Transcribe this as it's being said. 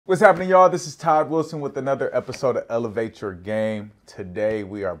What's happening, y'all? This is Todd Wilson with another episode of Elevate Your Game. Today,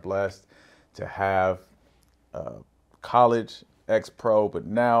 we are blessed to have college ex-pro, but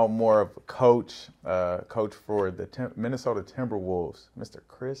now more of a coach, coach for the Minnesota Timberwolves, Mr.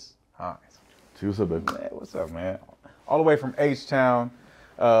 Chris Hines. See, what's up, baby? Man, what's up, man? All the way from H-Town,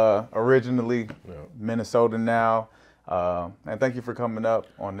 originally, Minnesota now. And thank you for coming up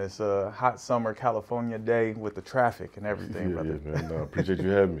on this hot summer California day with the traffic and everything, brother. Yeah, man. No, appreciate you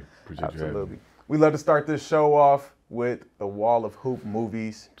having me. Absolutely. We love to start this show off with the Wall of Hoop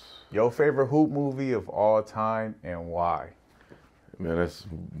movies. Your favorite hoop movie of all time and why? Man, that's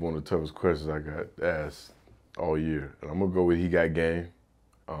one of the toughest questions I got asked all year. And I'm going to go with He Got Game.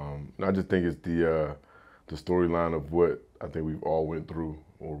 And I just think it's the storyline of what I think we've all went through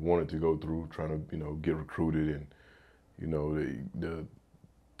or wanted to go through, trying to, get recruited and, the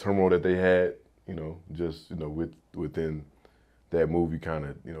turmoil that they had, within that movie kind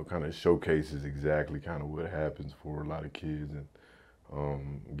of showcases exactly kind of what happens for a lot of kids and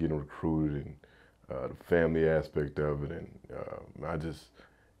getting recruited and the family aspect of it. And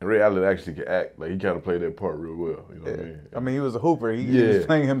in reality, actually can act. Like, he kind of played that part real well, you know what I mean? I mean, he was a hooper. He was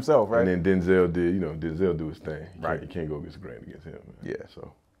playing himself, right? And then Denzel do his thing. You can't go against Grant against him, man. Yeah.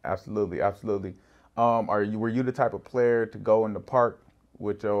 So. Absolutely. Were you the type of player to go in the park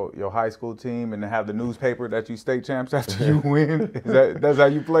with your high school team and have the newspaper that you state champs after you win? That's how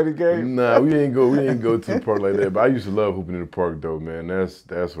you play the game? Nah, we ain't go to the park like that. But I used to love hooping in the park though, man.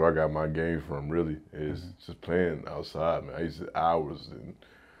 That's where I got my game from. Really, is just playing outside, man. I used to hours, and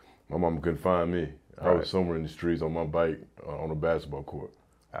my mom couldn't find me. I was somewhere in the streets on my bike on a basketball court.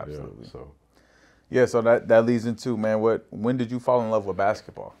 Absolutely. So that leads into, man, when did you fall in love with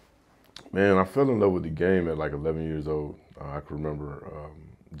basketball? Man, I fell in love with the game at like 11 years old. I can remember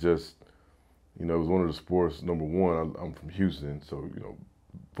it was one of the sports. Number one, I'm from Houston, so,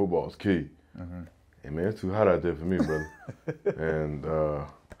 football is key. Mm-hmm. And man, it's too hot out there for me, brother. And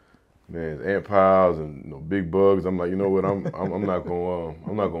man, it's ant piles and big bugs. I'm like, you know what? I'm not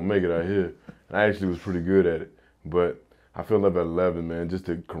gonna make it out here. And I actually was pretty good at it, but I fell in love at 11, man. Just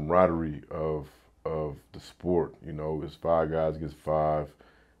the camaraderie of the sport. It's 5 guys against 5.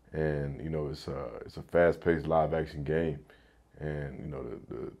 And it's a fast-paced live-action game, and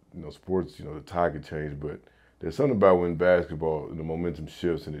the sports, the tide can change, but there's something about when basketball, the momentum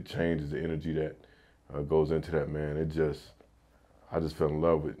shifts and it changes the energy that goes into that, man. I just fell in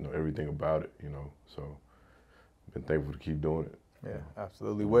love with everything about it, So I've been thankful to keep doing it. Yeah,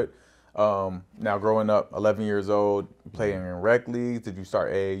 absolutely. Now growing up, 11 years old, playing in rec leagues, did you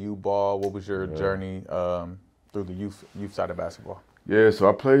start AAU ball? What was your journey through the youth side of basketball? Yeah, so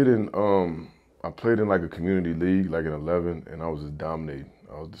I played in like a community league, like in 11, and I was just dominating.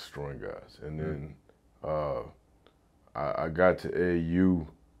 I was destroying guys. And then I got to AAU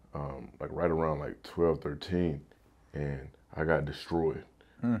like right around like 12, 13, and I got destroyed.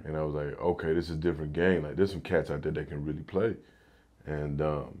 And I was like, okay, this is a different game. Like, there's some cats out there that can really play. And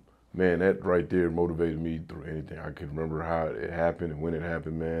man, that right there motivated me through anything. I can remember how it happened and when it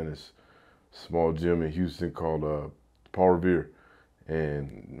happened, man. It's a small gym in Houston called Paul Revere.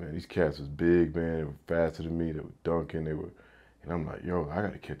 And man, these cats was big, man. They were faster than me. They were dunking. And I'm like, yo, I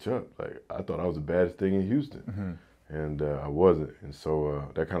got to catch up. Like, I thought I was the baddest thing in Houston, and I wasn't. And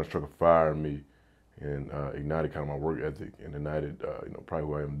so that kind of struck a fire in me, and ignited kind of my work ethic, and ignited, probably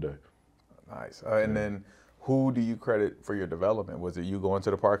who I am today. Nice. And then, who do you credit for your development? Was it you going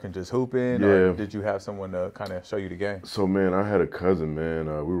to the park and just hooping, or did you have someone to kind of show you the game? So man, I had a cousin, man.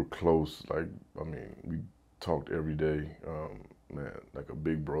 We were close. Like, I mean, we talked every day. Man, like a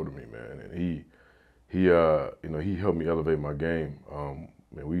big bro to me, man, and he helped me elevate my game.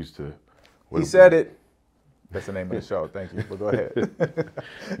 Man, we used to. He said it. That's the name of the show. Thank you. But go ahead.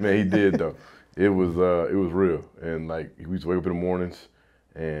 Man, he did though. It was real, and like we used to wake up in the mornings,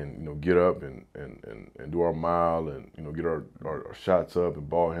 and get up and do our mile, and get our shots up and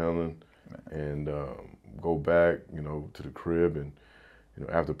ball handling, and go back, to the crib, and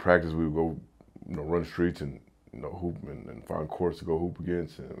after practice we would go, run streets and. Hoop and find courts to go hoop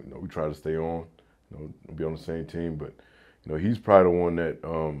against, and we try to stay on, be on the same team. But he's probably the one that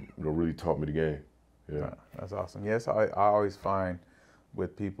really taught me the game. Yeah, that's awesome. Yes, I always find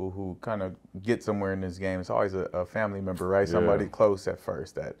with people who kind of get somewhere in this game, it's always a family member, right? Somebody close at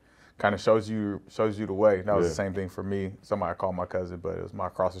first that kind of shows you the way. That was the same thing for me. Somebody I called my cousin, but it was my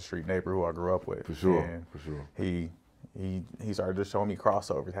across the street neighbor who I grew up with. For sure. And for sure. He started just showing me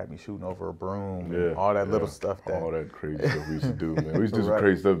crossovers, had me shooting over a broom, and all that little stuff. All that crazy stuff we used to do, man. We used to do some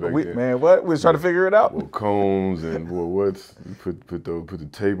crazy stuff back then. Man, what? We was trying to figure it out. Well, cones and put the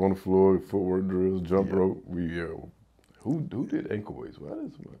tape on the floor, footwork drills, jump rope. Who did ankle weights?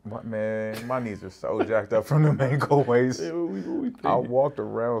 Man, my knees are so jacked up from them ankle weights. Yeah, what we I walked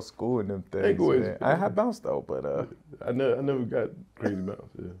around school in them things. Ankle weights. Man. I had bounce though, but I never got crazy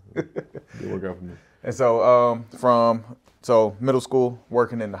bounce. Yeah, didn't work out for me. And so from middle school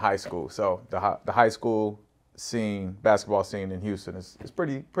working into high school. So the high school scene, basketball scene in Houston is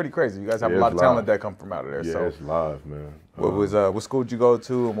pretty crazy. You guys have a lot of talent that come from out of there. Yeah, so it's live, man. What school did you go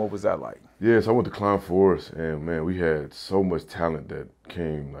to, and what was that like? Yeah, so I went to Klein Forest, and man, we had so much talent that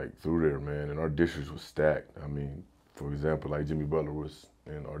came like through there, man. And our districts was stacked. I mean, for example, like Jimmy Butler was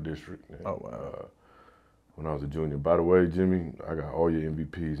in our district. And, oh wow. When I was a junior. By the way, Jimmy, I got all your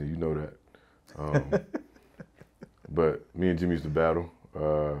MVPs, and you know that. But me and Jimmy used to battle.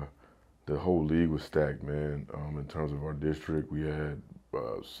 The whole league was stacked, man. In terms of our district, we had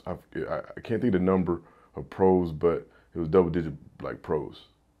I can't think of the number of pros, but it was double-digit like pros.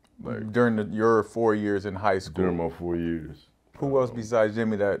 Like during your 4 years in high school. During my 4 years. Who else besides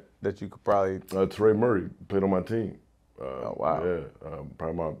Jimmy that you could probably? Trey Murray played on my team. Oh wow. Yeah,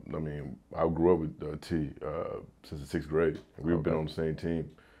 probably I grew up with T since the 6th grade. We've been on the same team.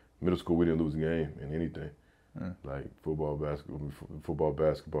 Middle school, we didn't lose a game in anything. Like football,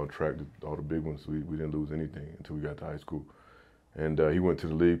 basketball, track, all the big ones. We didn't lose anything until we got to high school. And he went to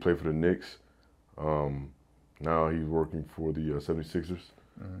the league, played for the Knicks. Now he's working for the 76ers.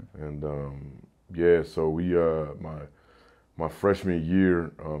 And yeah, so we my freshman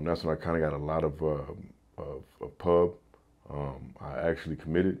year, that's when I kind of got a lot of pub. I actually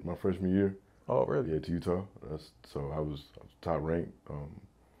committed my freshman year. Oh, really? Yeah, to Utah. So I was top ranked.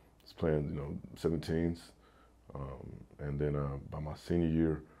 Was playing 17s. And then by my senior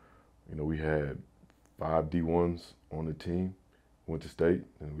year, we had 5 D1s on the team. Went to state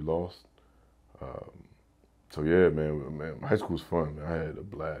and we lost. So yeah, man, high school was fun. Man. I had a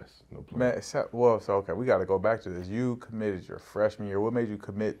blast. Man, so okay, we got to go back to this. You committed your freshman year. What made you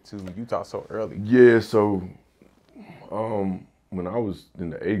commit to Utah so early? Yeah, so when I was in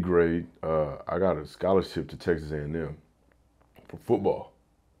the 8th grade, I got a scholarship to Texas A&M for football,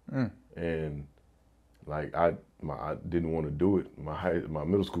 and like I didn't want to do it. My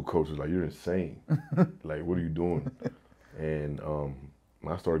middle school coach was like, "You're insane. Like, what are you doing?" And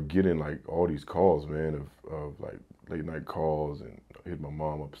I started getting like all these calls, man, of like late night calls, and hit my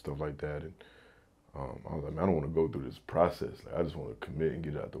mom up and stuff like that. And I was like, man, I don't want to go through this process. Like, I just want to commit and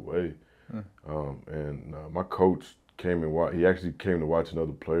get it out the way. And my coach came and watched. He actually came to watch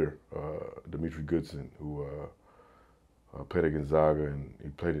another player, Dimitri Goodson, who played at Gonzaga and he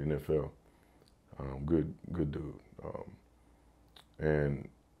played at NFL. Good dude. And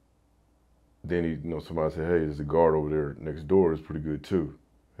then somebody said, hey, there's a guard over there next door. It's pretty good too.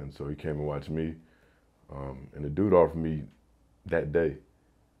 And so he came and watched me. And the dude offered me that day.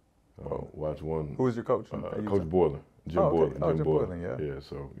 Watch one. Who was your coach? Coach Boylan, Jim Boylan. Jim Boylan, yeah. Yeah.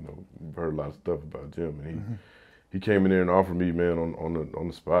 So we've heard a lot of stuff about Jim, and he came in there and offered me, man, on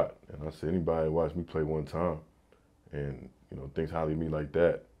the spot. And I said, anybody watch me play one time, and thinks highly of me like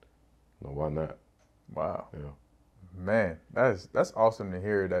that, why not? Wow. Yeah. Man, that's awesome to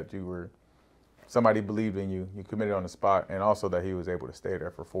hear that somebody believed in you. You committed on the spot, and also that he was able to stay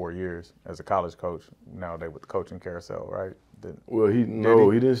there for 4 years as a college coach. Nowadays with the coaching carousel, right? He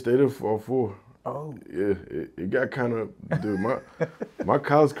didn't stay there for 4. Oh. Yeah, it got kind of, dude, my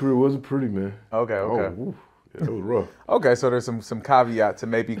college career wasn't pretty, man. Okay. Oh, yeah, it was rough. Okay, so there's some caveat to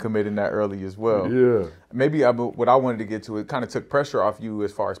maybe committing that early as well. Yeah. Maybe what I wanted to get to, it kind of took pressure off you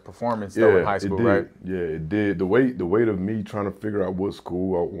as far as performance though in high school, right? Yeah, it did. The weight of me trying to figure out what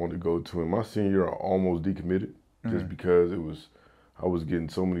school I wanted to go to. In my senior year, I almost decommitted just because I was getting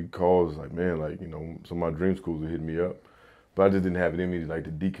so many calls like, man, like, some of my dream schools were hitting me up. But I just didn't have it in me to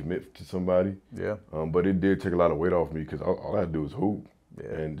decommit to somebody. Yeah. But it did take a lot of weight off me because all I had to do was hoop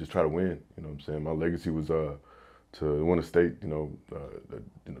and just try to win. You know what I'm saying? My legacy was to win a state,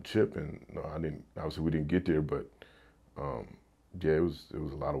 chip, and I didn't. Obviously, we didn't get there, but yeah, it was a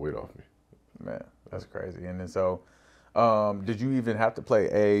lot of weight off me. Man, that's crazy. And then so, did you even have to play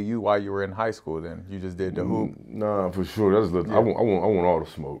AAU while you were in high school? Then you just did the hoop. Nah, for sure. I want all the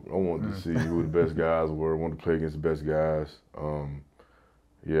smoke. I wanted to see who the best guys were. I wanted to play against the best guys.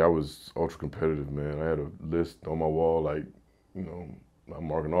 Yeah, I was ultra competitive, man. I had a list on my wall, like, I'm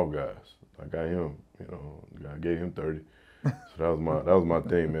marking off guys. I got him, I gave him 30. So that was my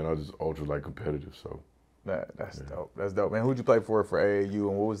thing, man. I was just ultra competitive. So that's dope. That's dope, man. Who'd you play for AAU,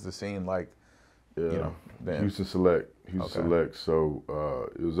 and what was the scene like? Then? Houston Select. Select. So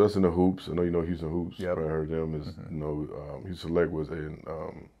it was us in the hoops. I know you know Houston Hoops. Yep. I heard them. Houston Select was an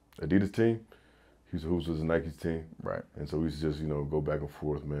Adidas team. Houston Hoops was a Nike's team. Right. And so we used to just go back and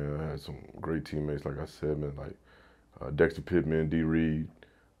forth, man. I had some great teammates, like I said, man. Like Dexter Pittman, D. Reed,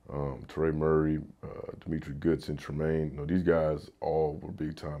 Trey Murray, Demetri Goodson, Tremaine. These guys all were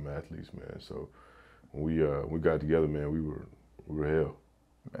big time athletes, man. So when we got together, man, we were hell.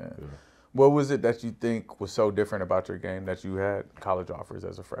 Man. Yeah. What was it that you think was so different about your game that you had college offers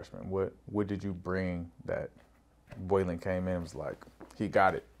as a freshman? What did you bring that Boylan came in and was like, he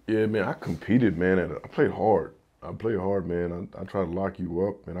got it? Yeah, man, I competed, man. I played hard. I played hard, man. I tried to lock you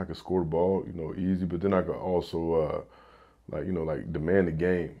up, and I could score the ball, easy. But then I could also, like demand the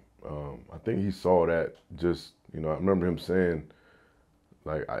game. I think he saw that. Just, I remember him saying,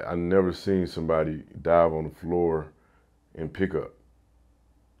 like, I never seen somebody dive on the floor and pick up.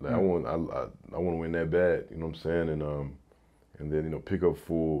 Like, I want to win that bad. You know what I'm saying? And then pick up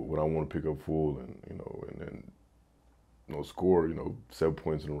full when I want to pick up full, and then score 7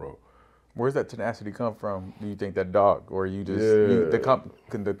 points in a row. Where's that tenacity come from? Do you think that dog, or you just the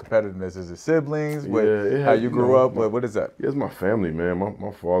competitiveness? Is it siblings? How you grew up? What is that? Yeah, it's my family, man.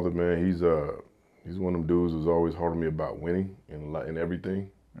 My father, man, he's one of them dudes who's always hard on me about winning in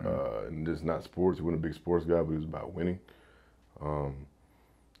everything, and just not sports. He wasn't a big sports guy, but he was about winning.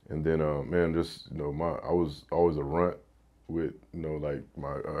 And then, man, just I was always a runt with like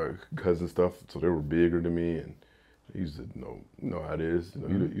my cousin stuff, so they were bigger than me, and he's you know how it is.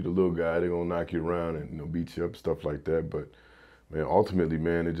 You're the little guy. They're gonna knock you around and beat you up, stuff like that. But man, ultimately,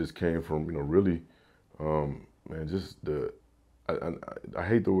 man, it just came from really, man, just I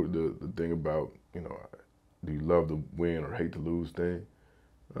hate the thing about do you love to win or hate to lose thing.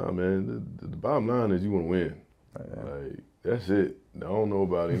 Man, the bottom line is you want to win. Like that's it. I don't know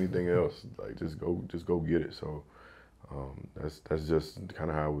about anything else. Like just go get it. So that's just kind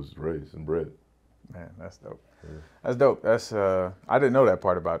of how I was raised and bred. Man, that's dope. Yeah. That's dope. That's I didn't know that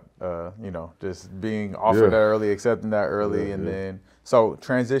part about just being offered that early, accepting that early, and then so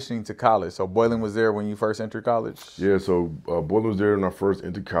transitioning to college. So Boylan was there when you first entered college. Yeah. So Boylan was there when I first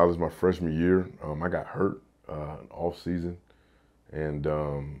entered college, my freshman year. I got hurt off season, and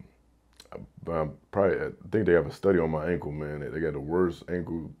I think they have a study on my ankle, man. They got the worst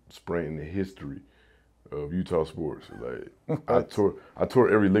ankle sprain in the history of Utah sports. Like I tore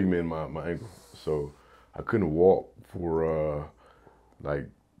every ligament in my ankle, so I couldn't walk for like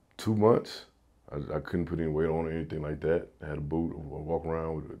 2 months. I couldn't put any weight on or anything like that. I had a boot or walk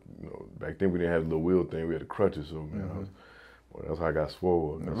around with back then we didn't have the little wheel thing. We had the crutches, so man, that's how I got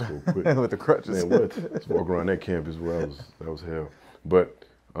swole. Quick. With the crutches. Man, what? Just walk around that campus where that was hell. But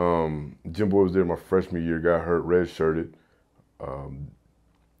Jim Boy was there my freshman year, got hurt, red-shirted.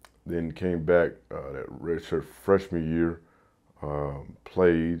 Then came back that redshirt freshman year,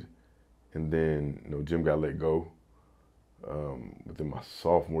 played, and then Jim got let go within my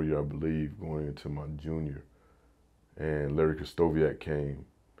sophomore year, I believe, going into my junior. And Larry Kostoviak came,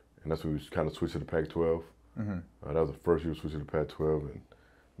 and that's when we kind of switched to the Pac-12. That was the first year we switched to the Pac-12, and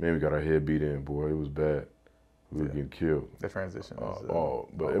man, we got our head beat in, boy. It was bad. We were getting killed. The transition.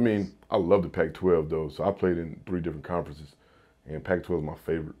 But I mean, I love the Pac-12 though. So I played in 3 different conferences, and Pac-12 is my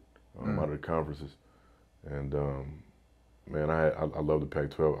favorite out of the conferences. And man, I love the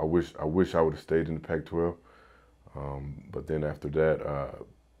Pac-12. I wish I would have stayed in the Pac-12. But then after that,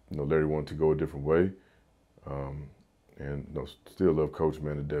 Larry wanted to go a different way, and still love Coach,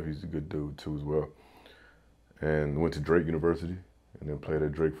 man, to death. He's a good dude too as well. And went to Drake University, and then played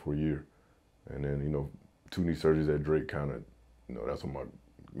at Drake for a year, and then 2 knee surgeries at Drake kind of, that's when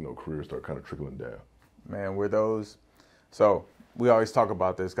my, career started kind of trickling down. Man, were those, so we always talk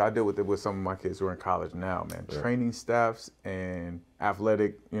about this. I deal with it with some of my kids who are in college now, man. Yeah. Training staffs and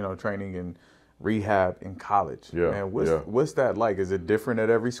athletic, training and rehab in college. Yeah. Man, what's that like? Is it different at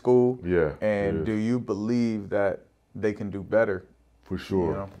every school? Yeah. And do you believe that they can do better? For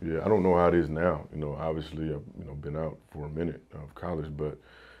sure. Yeah, I don't know how it is now. Obviously I've been out for a minute of college, but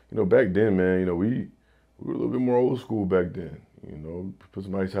back then, man, we were a little bit more old school back then. Put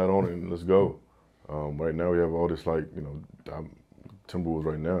some ice hat on it and let's go. Right now we have all this Timberwolves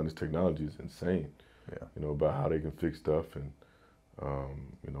right now, and this technology is insane. Yeah. About how they can fix stuff and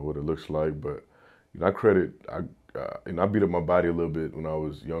what it looks like. But I beat up my body a little bit when I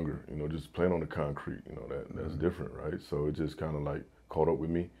was younger. Just playing on the concrete. That's different, right? So it just kind of like caught up with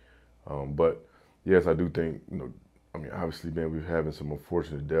me. But yes, I do think obviously, man, we're having some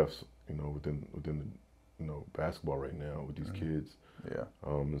unfortunate deaths. Within the basketball right now with these kids. Yeah.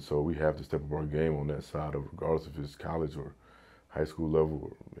 And so we have to step up our game on that side of, regardless if it's college or high school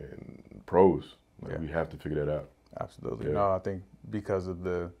level and pros. We have to figure that out. Absolutely. Yeah. No, I think because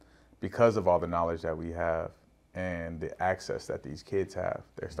of all the knowledge that we have and the access that these kids have,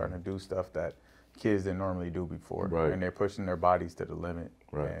 they're starting to do stuff that kids didn't normally do before. Right. And they're pushing their bodies to the limit.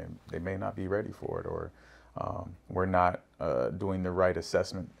 Right. And they may not be ready for it, or we're not doing the right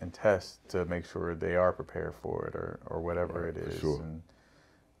assessment and tests to make sure they are prepared for it or whatever it is. Sure. And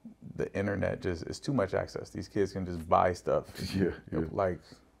the internet just is too much access. These kids can just buy stuff. Yeah. Like,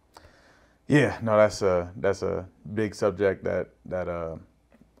 yeah, no, that's a big subject that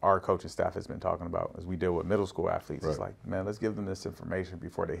our coaching staff has been talking about as we deal with middle school athletes. It's like, man, let's give them this information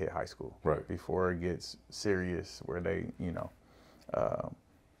before they hit high school. Right. Before it gets serious, where they,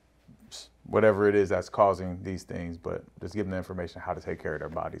 whatever it is that's causing these things, but just give them the information how to take care of their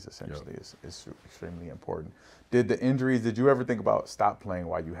bodies essentially is extremely important. Did you ever think about stop playing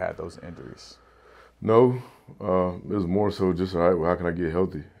while you had those injuries? No, it was more so just, all right, well, how can I get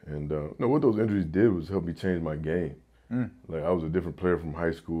healthy? And no, what those injuries did was help me change my game. Like, I was a different player from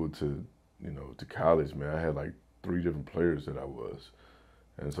high school to college, man. I had like 3 different players that I was.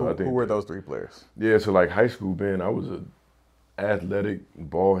 And so who were those 3 players? Yeah, so like high school, man, I was a athletic,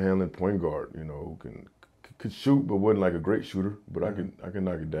 ball handling point guard, who could shoot, but wasn't like a great shooter. But I could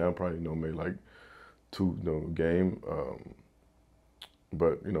knock it down, probably, made like 2 a game.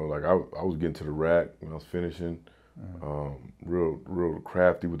 But like I was getting to the rack when I was finishing, real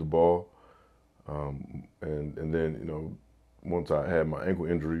crafty with the ball. And then, once I had my ankle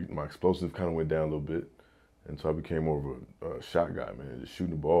injury, my explosive kind of went down a little bit. And so I became more of a shot guy, man, just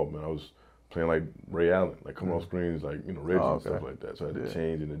shooting the ball, man. I was playing like Ray Allen, like coming off screens, like, Reggie and stuff like that. So I had to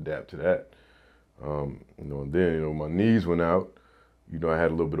change and adapt to that. And then, my knees went out. I had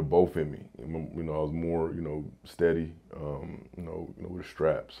a little bit of both in me. I was more, steady, with a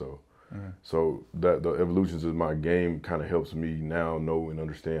strap. So that the evolutions of my game kind of helps me now know and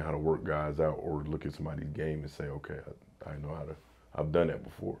understand how to work guys out or look at somebody's game and say, okay, I know how to. I've done that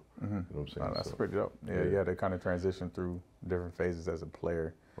before. You know what I'm saying? Oh, that's pretty dope. Yeah, you had to kind of transition through different phases as a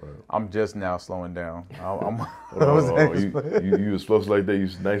player. Right. I'm just now slowing down. You explosive like that? You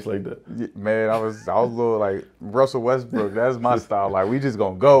nice like that? Yeah, man, I was a little like Russell Westbrook. That's my style. Like, we just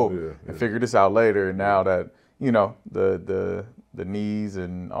gonna go and figure this out later. And now that the knees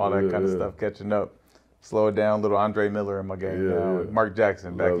and all that kind of stuff catching up, slow it down. Little Andre Miller in my game now. Mark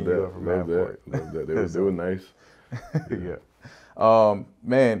Jackson backing you up from Love that. They were nice. Yeah.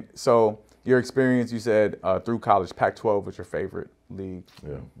 Man, so your experience, you said through college, Pac-12 was your favorite league.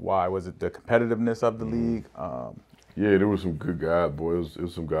 Yeah. Why? Was it the competitiveness of the league? Yeah, there were some good guys, boy. It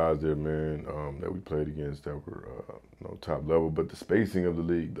was some guys there, man, that we played against that were top level. But the spacing of the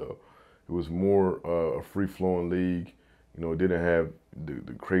league, though, it was more a free-flowing league. It didn't have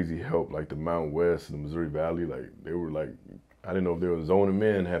the crazy help like the Mountain West and the Missouri Valley. Like, they were like, I didn't know if they were zoning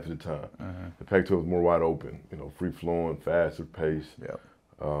men half of the time. The Pac-12 was more wide open, free-flowing, faster pace. Yeah.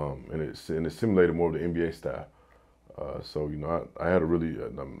 And it simulated more of the NBA style. So, I had a really,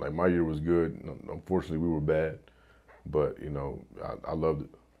 like, my year was good. Unfortunately, we were bad, but, I loved it.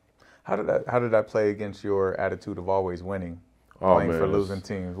 How did that play against your attitude of always winning, Oh, playing man, for losing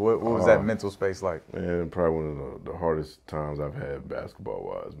teams? What was that mental space like? Man, probably one of the hardest times I've had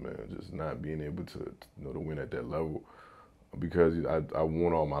basketball-wise, man, just not being able to win at that level because I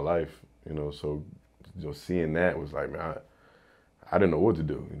won all my life, so, seeing that was like, man, I didn't know what to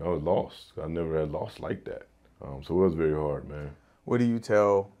do. I was lost. I never had lost like that. So it was very hard, man. What would you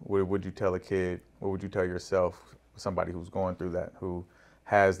tell a kid? What would you tell yourself, somebody who's going through that, who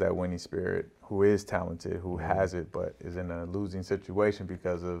has that winning spirit, who is talented, who has it, but is in a losing situation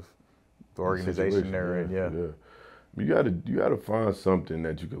because of the organization they're in? Yeah. You gotta find something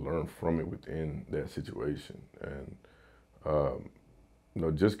that you can learn from it within that situation. And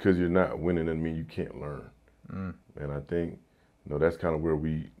just because you're not winning doesn't mean you can't learn. And I think that's kind of where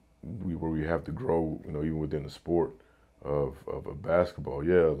we have to grow, even within the sport of basketball.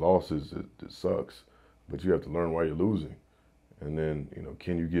 Yeah, losses, it sucks, but you have to learn why you're losing. And then,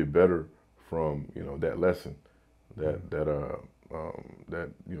 can you get better from, that lesson that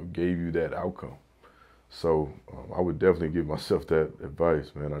gave you that outcome? So I would definitely give myself that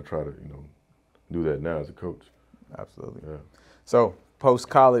advice, man. I try to, do that now as a coach. Absolutely. Yeah. So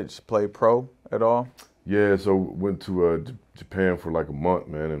post-college, play pro at all? Yeah, so went to Japan for like a month,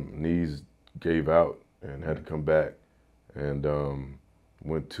 man, and knees gave out and had to come back. And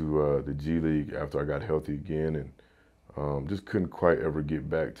went to the G League after I got healthy again, and just couldn't quite ever get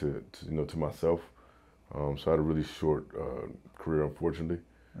back to myself. So I had a really short career, unfortunately.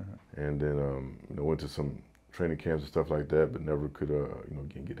 And then went to some training camps and stuff like that, but never could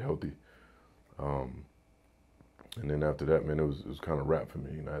get healthy. And then after that, man, it was kind of wrap for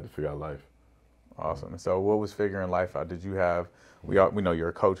me. I had to figure out life. Awesome. So what was figuring life out? Did you have, we know you're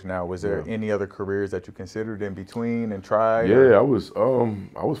a coach now. Was there any other careers that you considered in between and tried? Yeah, I was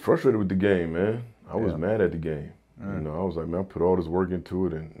frustrated with the game, man. I was mad at the game. You know, I was like, man, I put all this work into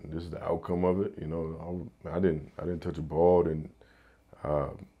it, and this is the outcome of it. You know, I didn't touch a ball, and I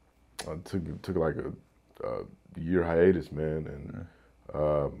took like a year hiatus, man, and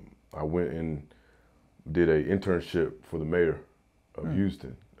I went and did a internship for the mayor of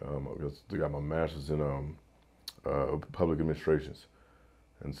Houston. I got my master's in public administrations,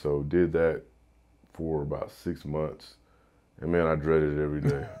 and so did that for about 6 months. And man, I dreaded it every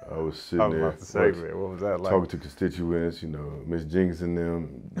day. I was sitting there, what was that like? talking to constituents. You know, Miss Jenkins and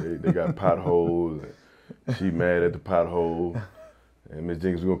them, they got potholes. And she mad at the pothole. And Miss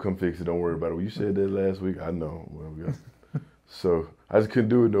Jenkins, we're gonna come fix it. Don't worry about it. Well, you said that last week. I know. Well, so I just couldn't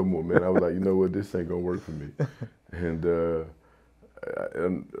do it no more, man. I was like, you know what, this ain't gonna work for me. And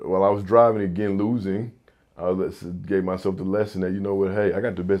while I was driving again, losing, I gave myself the lesson that, you know what, hey, I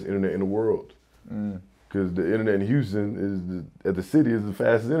got the best internet in the world. Because the internet in Houston at the city is the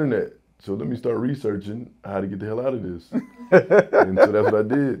fastest internet. So let me start researching how to get the hell out of this. And so that's what I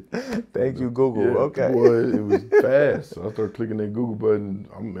did. Thank you, Google. Yeah, okay. Boy, it was fast. So I started clicking that Google button.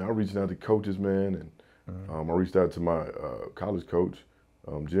 I'm reaching out to coaches, man. And I reached out to my college coach,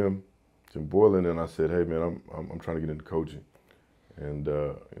 Jim Boylan, and I said, hey, man, I'm trying to get into coaching. And you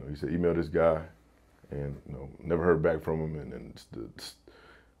know, he said, email this guy. And you know, never heard back from him. And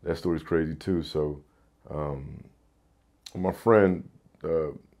that story's crazy too. So my friend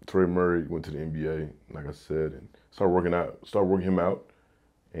Trey Murray went to the NBA, like I said, and started working him out,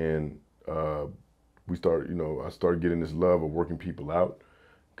 and I started getting this love of working people out.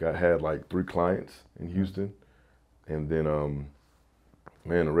 Had like 3 clients in Houston, and then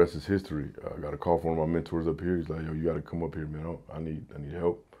man, the rest is history. I got a call from one of my mentors up here. He's like, yo, you got to come up here, man. I need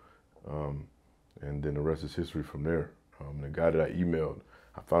help. And then the rest is history from there. The guy that I emailed,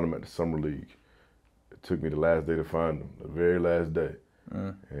 I found him at the Summer League. It took me the last day to find him, the very last day.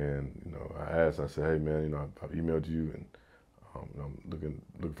 And you know, I said, hey man, you know, I've emailed you, and I'm looking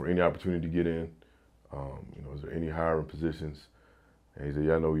for any opportunity to get in. You know, is there any hiring positions? And he said,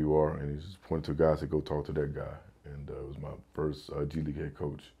 yeah, I know who you are. And he just pointed to a guy, I said, go talk to that guy. And it was my first G League head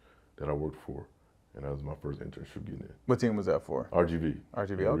coach that I worked for. And that was my first internship getting in. What team was that for? RGV.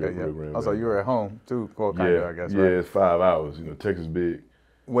 RGV, okay, yeah. Also, you were at home too, kind of, I guess, yeah, right? it's 5 hours. You know, Texas big.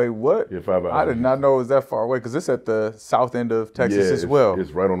 Wait, what? Yeah, 5 hours. I did not know it was that far away, because it's at the south end of Texas as well.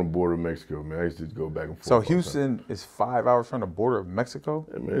 It's right on the border of Mexico, man. I used to go back and forth. So Houston is 5 hours from the border of Mexico?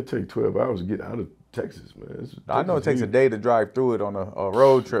 Yeah, man, it takes 12 hours to get out of Texas, man. I know it takes a day to drive through it on a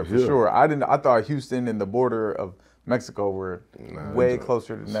road trip for sure. I thought Houston and the border of Mexico were way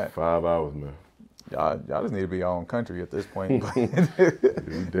closer than that. 5 hours, man. Y'all just need to be your own country at this point. we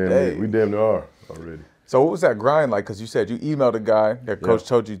damn near are already. So what was that grind like? Because you said you emailed a guy that coach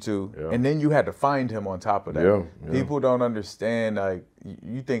told you to, and then you had to find him on top of that. Yeah. People don't understand. Like,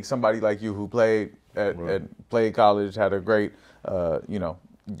 you think somebody like you who played played college, had a great, young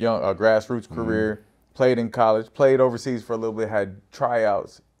grassroots career, played in college, played overseas for a little bit, had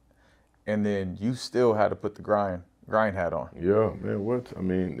tryouts, and then you still had to put the grind hat on. Yeah, man. What? I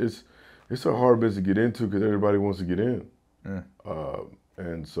mean, it's a hard business to get into because everybody wants to get in,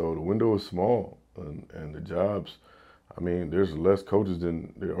 and so the window is small. And the jobs, I mean, there's less coaches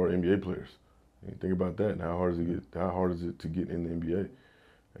than there are NBA players. You think about that, and how hard is it to get in the NBA?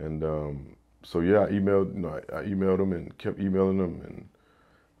 And so yeah, I emailed them and kept emailing them,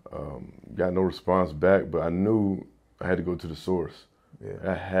 and got no response back. But I knew I had to go to the source.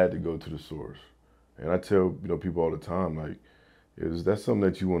 Yeah. I had to go to the source. And I tell people all the time, like, that's something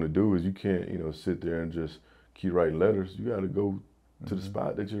that you want to do, is you can't sit there and just keep writing letters. You got to go to the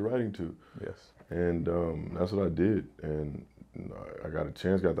spot that you're writing to. Yes. And that's what I did, and I got a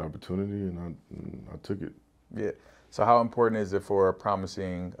chance, got the opportunity, and I took it. Yeah. So how important is it for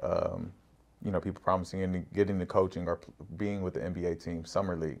promising, people promising and getting the coaching or being with the NBA team,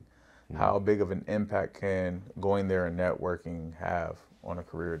 Summer League? How big of an impact can going there and networking have on a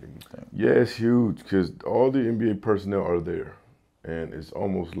career, do you think? Yeah, it's huge, because all the NBA personnel are there. And it's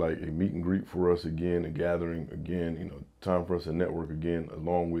almost like a meet and greet for us again, a gathering again, time for us to network again,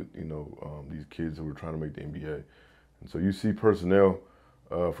 along with, these kids who are trying to make the NBA. And so you see personnel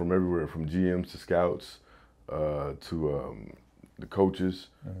from everywhere, from GMs to scouts to the coaches.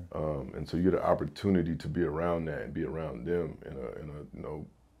 And so you get an opportunity to be around that and be around them in a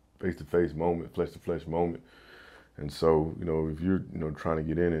face-to-face moment, flesh-to-flesh moment. And so, if you're, trying to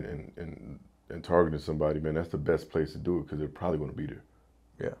get in and targeting somebody, man, that's the best place to do it, because they're probably going to be there.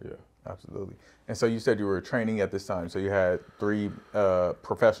 Yeah, absolutely. And so you said you were training at this time, so you had 3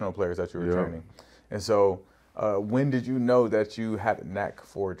 professional players that you were training. And so when did you know that you had a knack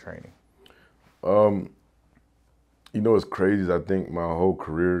for training? What's crazy is I think my whole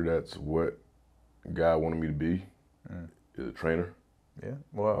career, that's what God wanted me to be. is a trainer. Yeah,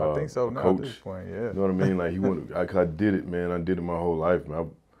 well, I think so now coach. at this point, yeah. You know what I mean? Like, he wanted, cause I did it, man. I did it my whole life, man.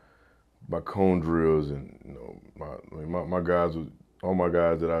 My cone drills and, you know, my guys, all my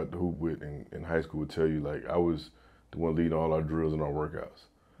guys that I hoop with in high school would tell you, like, I was the one leading all our drills and our workouts.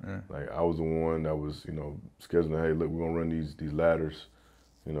 Like, I was the one that was, you know, scheduling, hey, look, we're gonna run these ladders.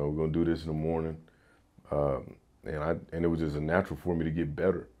 You know, we're gonna do this in the morning. And it was just a natural for me to get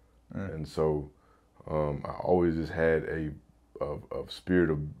better. And so I always just had a spirit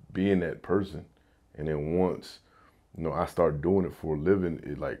of being that person. And then once, you know, I started doing it for a living,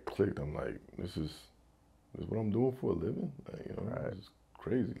 it like clicked. I'm like, this is what I'm doing for a living. Like, you know, it's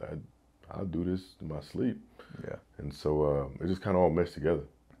crazy. Like, I'll do this in my sleep. Yeah. And so it just kind of all meshed together.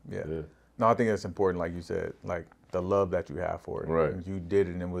 Yeah. No, I think that's important, like you said, like the love that you have for it. Right. And you did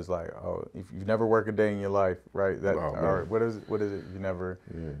it and it was like, oh, if you never work a day in your life, right? That or what is it? You never.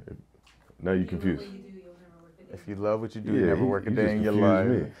 Yeah. Now you're confused. If you love what you do, you never work a day in your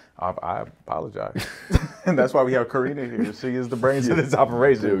life. I apologize. And that's why we have Karina here. She is the brains of this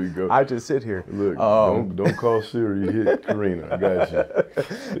operation. There we go. I just sit here. Look, don't call Siri, hit Karina. I got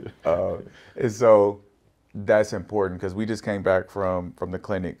you. And so that's important because we just came back from the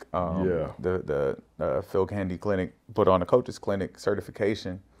clinic. The Phil Candy clinic put on a coaches clinic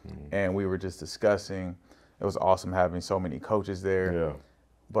certification, and we were just discussing. It was awesome having so many coaches there. Yeah.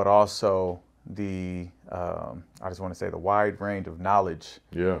 But also I just want to say the wide range of knowledge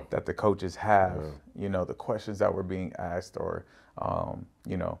that the coaches have, you know, the questions that were being asked or,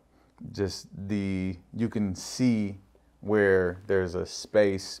 you know, just you can see where there's a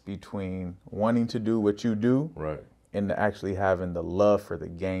space between wanting to do what you do and actually having the love for the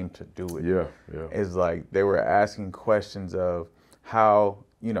game to do it. Yeah. It's like they were asking questions of how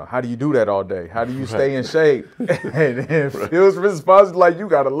do you do that all day? How do you stay in shape? And Phil's response is like, you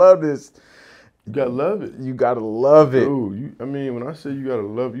got to love this. You gotta love it. You gotta love it. Dude, I mean, when I say you gotta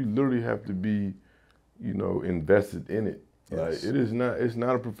love, you literally have to be, you know, invested in it. Yes. Like, it's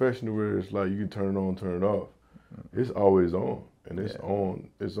not a professional where it's like you can turn it on, turn it off. It's always on, and it's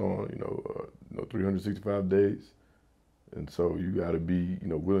on, you know, 365 days. And so you gotta be, you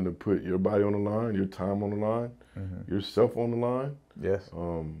know, willing to put your body on the line, your time on the line, yourself on the line. Yes.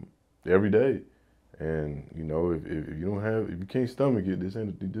 Every day. And, you know, if you can't stomach it, this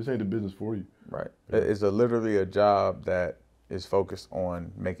ain't the business for you. Right. It's literally a job that is focused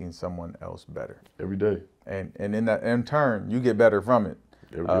on making someone else better. Every day. And in turn, you get better from it.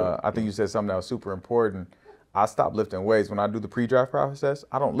 Every day. I think you said something that was super important. I stopped lifting weights. When I do the pre-draft process,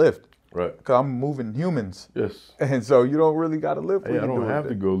 I don't lift. Right. Because I'm moving humans. Yes. And so you don't really got to lift. Hey, I don't have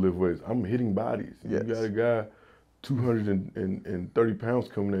to go lift weights. I'm hitting bodies. Yes. You got a guy 230 pounds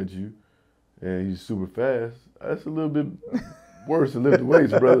coming at you, and he's super fast. That's a little bit worse than lifting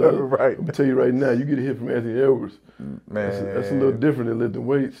weights, brother. Right. I'm tell you right now, you get a hit from Anthony Edwards. Man, that's a little different than lifting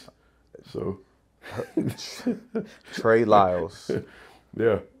weights. So, Trey Lyles,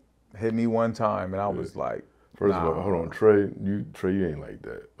 hit me one time, and I was like, first of all, hold on, Trey, you ain't like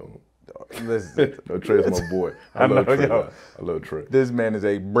that. Listen, no, Trey's my boy. I love Trey. I love Trey. This man is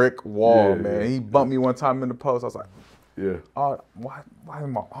a brick wall, man. He bumped me one time in the post. I was like, oh, why is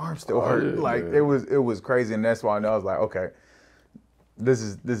my arm still hurt? It was crazy, and that's why I know I was like, okay, this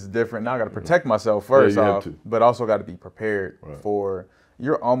is different. Now I got to protect myself first off, but also got to be prepared for.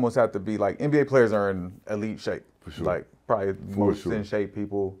 You almost have to be like NBA players are in elite shape, for sure. Like probably most in shape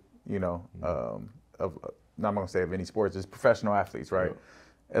people, you know, of not gonna say of any sports, just professional athletes, right? Yeah.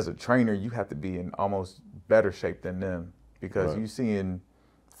 As a trainer, you have to be in almost better shape than them because you seeing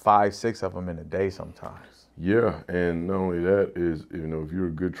 5, 6 of them in a day sometimes. Yeah, and not only that is, you know, if you're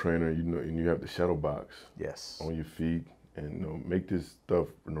a good trainer, you know, and you have the shadow box on your feet, and you know, make this stuff,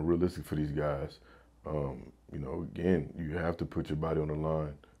 you know, realistic for these guys. You know, again, you have to put your body on the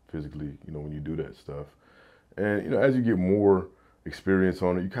line physically, you know, when you do that stuff. And, you know, as you get more experience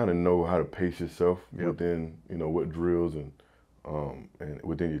on it, you kind of know how to pace yourself within, you know, what drills and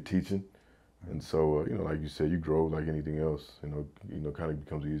within your teaching. And so, you know, like you said, you grow like anything else, you know, kind of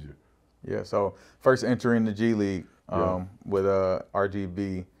becomes easier. Yeah, so first entering the G League with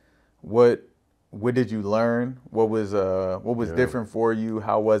RGB, what did you learn? What was different for you?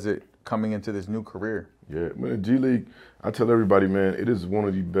 How was it coming into this new career? Yeah, man, the G League, I tell everybody, man, it is one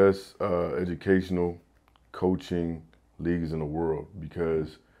of the best educational coaching leagues in the world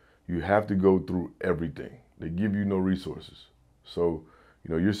because you have to go through everything. They give you no resources. So,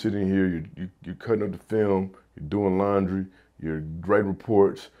 you know, you're sitting here, you're cutting up the film, you're doing laundry, you're writing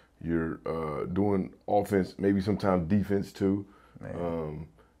reports, you're doing offense, maybe sometimes defense too.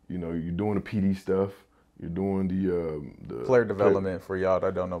 You know, you're doing the PD stuff. You're doing the player development for y'all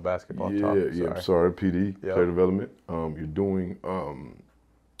that don't know basketball. I'm sorry, PD, Yep. player development. You're doing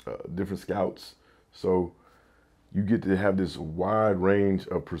different scouts. So you get to have this wide range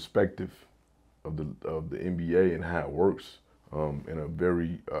of perspective of the NBA and how it works in a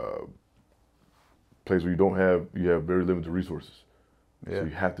very place where you have very limited resources. Yeah. So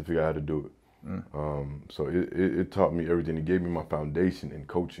you have to figure out how to do it. So it taught me everything. It gave me my foundation in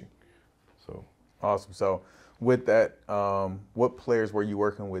coaching. So awesome. So with that, what players were you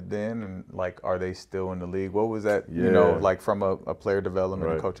working with then, and like, are they still in the league? What was that? Yeah. You know, like from a player development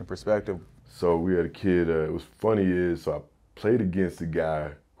Right. and coaching perspective. So we had a kid. It was funny so I played against a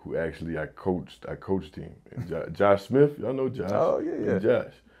guy who actually I coached him. Josh Smith, y'all know Josh. Oh yeah. Big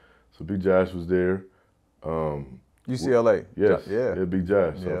Josh. So Big Josh was there. UCLA. Yes. Yeah. Big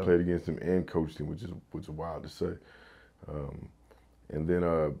Josh. So Yeah. I played against him and coached him, which is wild to say. And then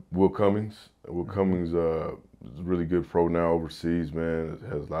Will Cummings. Will Cummings is a really good pro now overseas, man.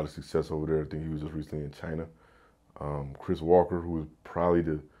 Has a lot of success over there. I think he was just recently in China. Chris Walker, who is probably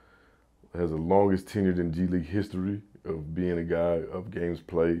has the longest tenure in G League history of being a guy of games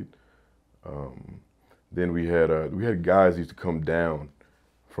played. Then we had guys who used to come down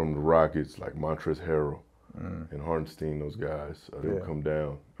from the Rockets like Montrezl Harrell and Hartenstein. Those guys they would come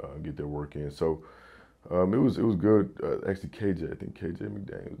down and get their work in. So it was good. Actually, KJ, I think KJ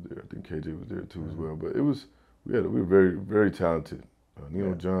McDaniel was there. I think KJ was there too as well. But we were very very talented.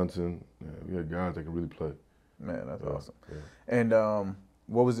 Nino Johnson. We had guys that could really play. Man, that's awesome. Yeah. And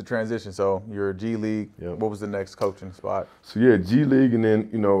what was the transition? So you're a G League. Yep. What was the next coaching spot? So yeah, G League, and then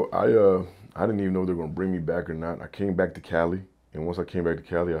I didn't even know they were gonna bring me back or not. I came back to Cali, and once I came back to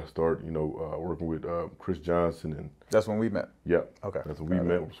Cali, I started working with Chris Johnson, and That's when we met. yeah, Okay. that's when we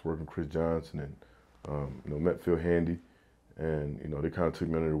met. Was working with Chris Johnson, and met Phil Handy, and they kind of took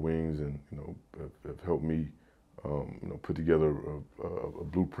me under their wings, and have helped me put together a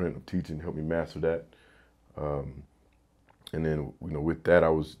blueprint of teaching, helped me master that. And then, with that, I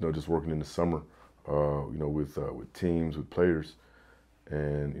was, just working in the summer, with teams, with players,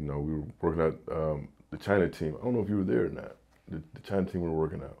 and we were working out the China team. I don't know if you were there or not. The China team we were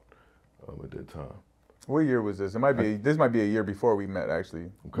working out at that time. What year was this? This might be a year before we met,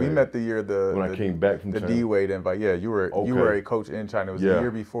 actually. Okay. We met the year When I came back from the China. D-Wade invite. Yeah, you were a coach in China. It was the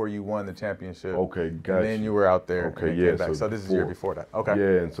year before you won the championship. Okay, gotcha. And then you were out there. Okay, and yeah. came back. So this is the year before that. Okay.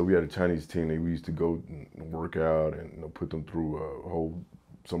 Yeah, and so we had a Chinese team that we used to go and work out and put them through a whole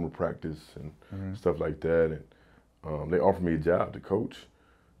summer practice and stuff like that. And they offered me a job to coach,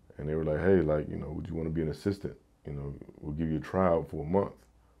 and they were like, "Hey, would you want to be an assistant? We'll give you a tryout for a month."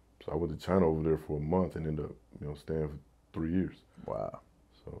 So I went to China over there for a month and ended up, staying for 3 years. Wow.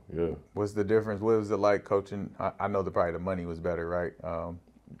 So yeah. What's the difference? What was it like coaching? I know probably the money was better, right?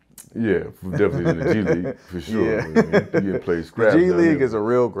 Yeah, definitely in the G League for sure. Yeah. You get played scraps. The G League is a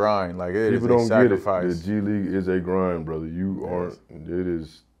real grind. Like it People is don't a sacrifice. get it. The G League is a grind, brother. It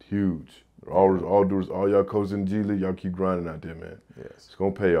is huge. All y'all coaches in the G League, y'all keep grinding out there, man. Yes. It's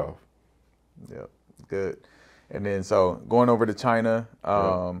gonna pay off. Yep. Good. And then so going over to China,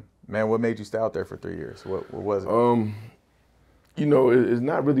 man, what made you stay out there for 3 years? What was it? It's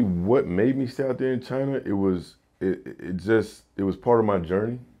not really what made me stay out there in China. It was part of my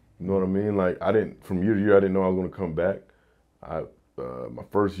journey. You know what I mean? Like from year to year, I didn't know I was gonna come back. My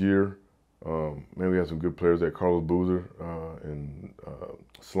first year, we had some good players there, Carlos Boozer and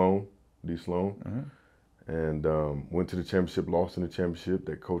Sloan, D. Sloan, and went to the championship, lost in the championship.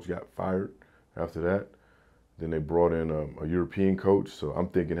 That coach got fired after that. Then they brought in a European coach, so I'm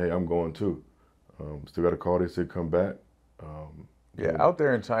thinking, hey, I'm going too. Still got a call, they said come back. Out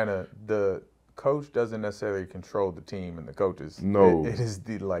there in China, the coach doesn't necessarily control the team and the coaches. No. It is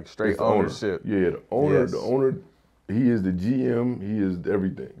the straight ownership. Yeah, the owner, Yes. the owner, he is the GM, he is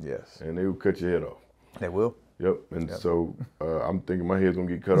everything. Yes. And they will cut your head off. They will. Yep, and so I'm thinking my head's gonna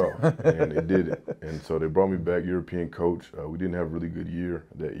get cut off, and it didn't. And so they brought me back, European coach. We didn't have a really good year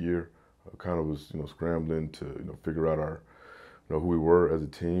that year. Kind of was, scrambling to, figure out our, who we were as a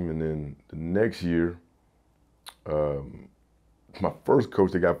team. And then the next year, my first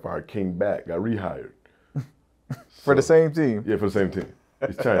coach that got fired came back, got rehired. For the same team. Yeah, for the same team.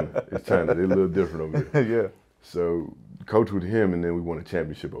 It's China. They're a little different over there. Yeah. So coach with him, and then we won a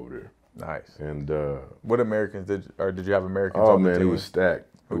championship over there. Nice. And what Americans did you have Americans oh on the man, team? it was stacked.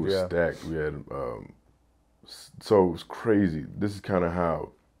 It Who'd was you have? stacked. We had so it was crazy. This is kind of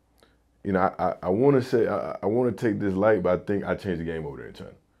how, I want to say I want to take this light, but I think I changed the game over there in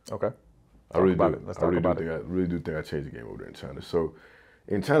China. Okay. I really do. Let's talk about it. I really do think I changed the game over there in China. So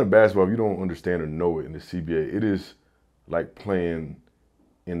in China basketball, if you don't understand or know it in the CBA, it is like playing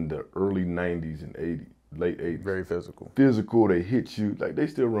in the early 90s and 80s. late 80s. Very physical. Physical, they hit you. Like, they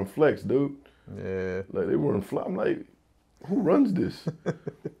still run flex, dude. Yeah. Like, they run fly. I'm like, who runs this?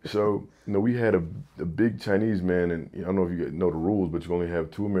 So, you know, we had a big Chinese man, and I don't know if you know the rules, but you only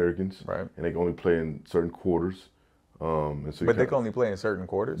have 2 Americans. Right. And they can only play in certain quarters. And so but they can only play in certain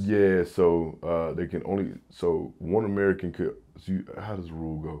quarters? Yeah, so they can only, so 1 American could, how does the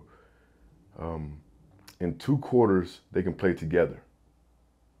rule go? In 2 quarters, they can play together.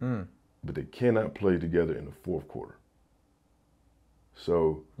 But they cannot play together in the 4th quarter.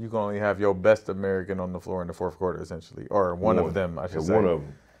 So you can only have your best American on the floor in the 4th quarter, essentially, or one of them, I should say. One of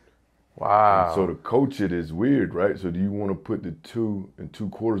them. Wow. And so to coach it is weird, right? So do you want to put the 2 in 2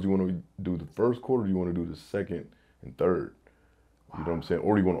 quarters? Do you want to do the 1st quarter? Or do you want to do the 2nd and 3rd? You know what I'm saying?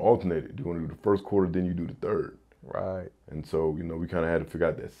 Or do you want to alternate it? Do you want to do the 1st quarter, then you do the 3rd? Right. And so, you know, we kind of had to figure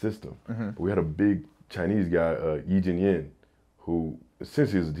out that system. But we had a big Chinese guy, Yi Jin, who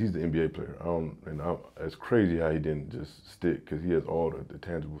essentially he's the NBA player. It's crazy how he didn't just stick, because he has all the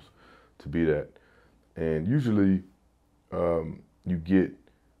tangibles to be that. And usually you get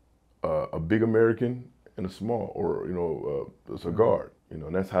a big American and a small, or, you know, it's a guard, you know,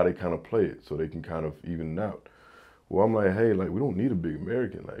 and that's how they kind of play it, so they can kind of even it out. Well, I'm like, hey, like, we don't need a big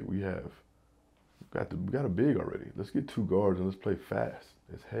American. Like, we got a big already. Let's get 2 guards and let's play fast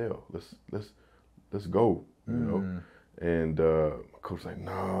as hell. Let's go, you know. And my coach was like,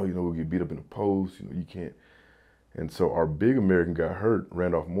 no, you know, we'll get beat up in the post. You know, you can't. And so our big American got hurt,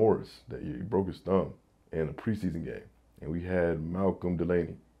 Randolph Morris, that year. He broke his thumb in a preseason game. And we had Malcolm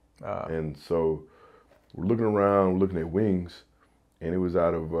Delaney. And so we're looking around, looking at wings, and it was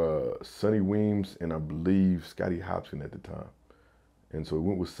out of Sonny Weems and I believe Scotty Hopkins at the time. And so we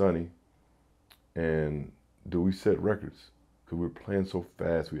went with Sonny, and we set records, because we were playing so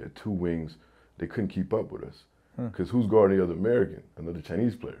fast. We had 2 wings. They couldn't keep up with us. Because who's guarding the other American? Another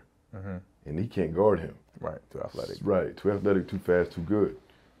Chinese player. And he can't guard him. Right, too athletic. Right, too athletic, too fast, too good.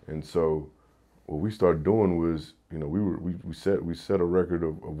 And so what we started doing was, you know, we set a record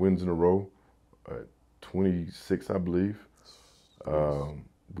of wins in a row at 26, I believe. We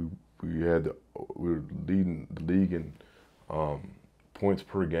were leading the league in points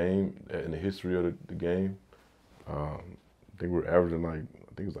per game in the history of the game. I think we were averaging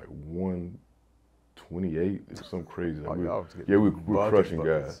it was like 128. It was something crazy. Like we were crushing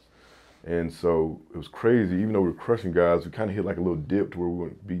guys. And so it was crazy. Even though we were crushing guys, we kind of hit like a little dip to where we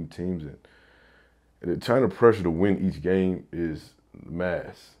weren't beating teams in. And the China pressure to win each game is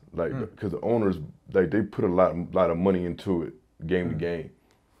mass. Like, because the owners, like, they put a lot of money into it, game to game.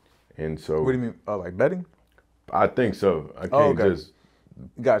 And so. What do you mean? Like betting? I think so. I can't just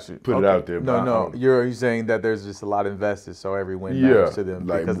put it out there. No. You're saying that there's just a lot invested, so every win matters to them,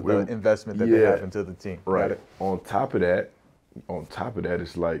 like, because of the investment that they have into the team. Right. On top of that,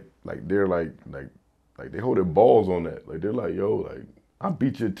 it's like they're like they hold their balls on that. Like, they're like, yo, like, I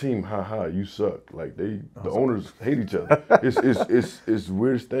beat your team, ha, you suck. Like, the owners hate each other. It's the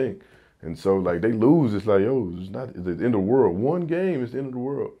weirdest thing. And so, like, they lose, it's like, yo, it's the end of the world. One game is the end of the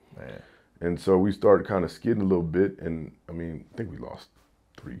world. Man. And so we started kind of skidding a little bit, and I mean, I think we lost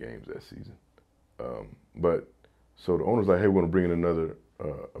 3 games that season. But so the owner's like, hey, we want to bring in another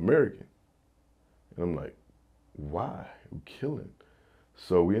American. And I'm like, why? We're killing.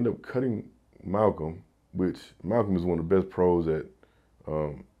 So we end up cutting Malcolm, which Malcolm is one of the best pros that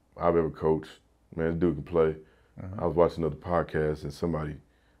I've ever coached. Man, this dude can play. I was watching another podcast, and somebody,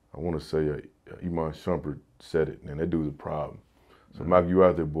 I want to say Iman Shumpert said it, and that dude's a problem. So Malcolm, you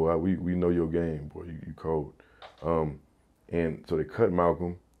out there, boy. We know your game, boy. You cold. And so they cut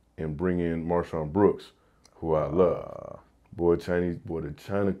Malcolm and bring in Marshawn Brooks, who I love. Boy, the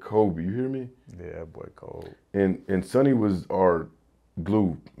China Kobe. You hear me? Yeah, boy, cold. And Sonny was our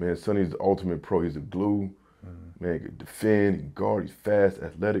glue, man. Sonny's the ultimate pro. He's a glue. Man, he can defend, he can guard, he's fast,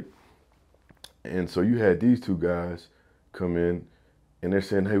 athletic. And so you had these 2 guys come in, and they're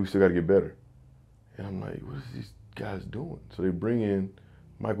saying, hey, we still got to get better. And I'm like, what is these guys doing? So they bring in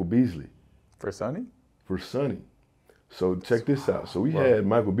Michael Beasley. For Sonny? For Sonny. So check this out. So we had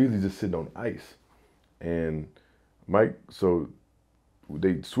Michael Beasley just sitting on ice. And so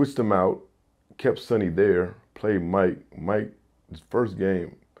they switched him out, kept Sonny there, played Mike. Mike, his first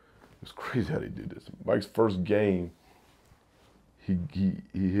game, it was crazy how they did this. Mike's first game, he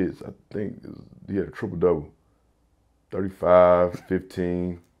hits, I think, he had a triple-double. 35,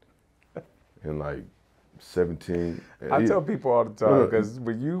 15, and like 17. I tell people all the time, because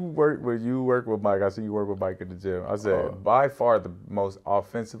when you work with Mike, I see you work with Mike at the gym. I said, by far the most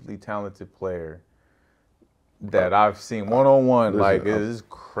offensively talented player that I've seen one-on-one, like, it's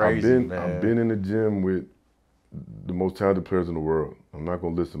crazy, man. I've been in the gym with the most talented players in the world. I'm not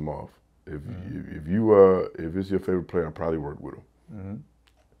going to list them off. If it's your favorite player, I probably work with him. Mm-hmm.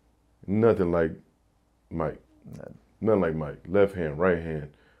 Nothing like Mike. Nothing like Mike. Left hand, right hand,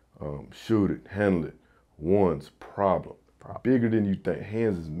 shoot it, handle it, ones, problem. Bigger than you think.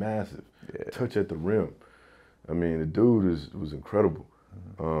 Hands is massive. Yeah. Touch at the rim. I mean, the dude was incredible.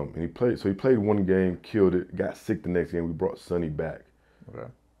 Mm-hmm. And he played one game, killed it, got sick the next game. We brought Sonny back. Okay.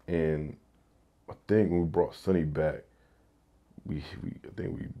 And I think when we brought Sonny back, I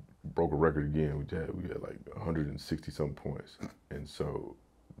think we broke a record again. We had like 160 something points. And so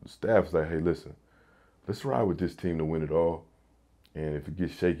the staff was like, hey, listen, let's ride with this team to win it all. And if it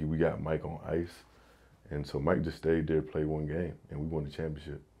gets shaky, we got Mike on ice. And so Mike just stayed there, played one game, and we won the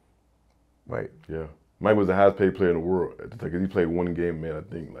championship. Right. Yeah. Mike was the highest paid player in the world. He played one game, man, I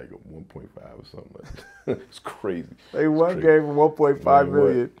think like 1.5 or something like that. It's crazy. They won game for 1.5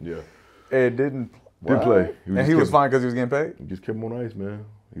 million. Yeah. And didn't play. He was fine because he was getting paid? He just kept him on ice, man.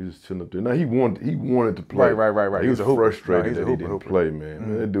 He was just chilling up there. Now, he wanted to play. Right. He was frustrated that he didn't play, man. Mm-hmm.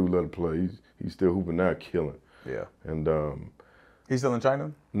 Man, that dude let him play. He's still hooping now, killing. Yeah. And he's still in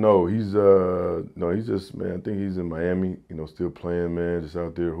China? No, he's just, man, I think he's in Miami, still playing, man, just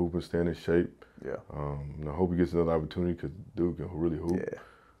out there hooping, staying in shape. Yeah. I hope he gets another opportunity because dude can really hoop. Yeah.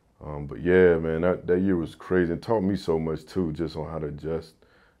 But yeah, man, that year was crazy. It taught me so much too, just on how to adjust.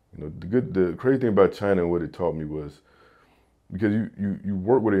 The crazy thing about China and what it taught me was because you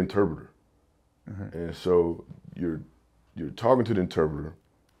work with an interpreter. Mm-hmm. And so you're talking to the interpreter,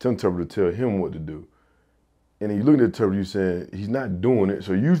 tell the interpreter to tell him what to do. And then you look at the interpreter, you saying he's not doing it.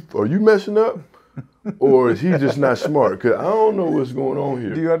 So are you messing up, or is he just not smart? Because I don't know what's going on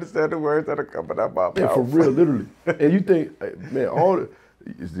here. Do you understand the words that are coming out my mouth? Yeah, for real, literally. And you think, man,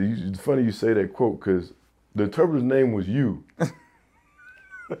 it's funny you say that quote because the interpreter's name was you.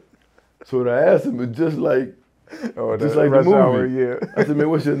 So when I asked him, it's just like the movie. Hour, yeah. I said, man,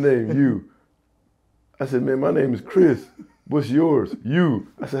 what's your name? You. I said, man, my name is Chris. What's yours? You.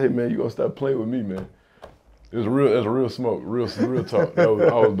 I said, hey, man, you gonna stop playing with me, man. That's real smoke, real talk. Me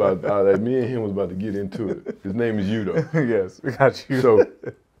and him was about to get into it. His name is you, though. Yes, we got you. So,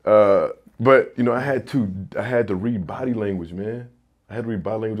 but I had to read body language, man. I had to read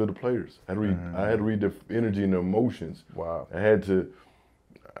body language of the players. I had to read their energy and their emotions. Wow.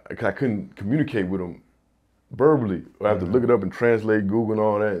 I couldn't communicate with them verbally. I have to look it up and translate Google and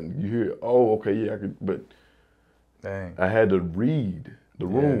all that, and you hear, oh, okay, yeah, I could, but dang. I had to read the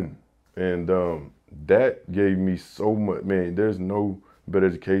room, and that gave me so much, man. There's no better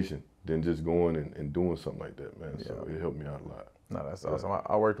education than just going and doing something like that, man. Yeah. So it helped me out a lot. No, that's awesome.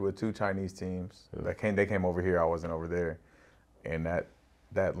 I worked with 2 Chinese teams. Yeah. They came over here. I wasn't over there, and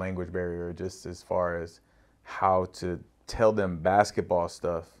that language barrier, just as far as how to tell them basketball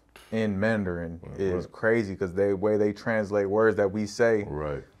stuff in Mandarin is crazy because the way they translate words that we say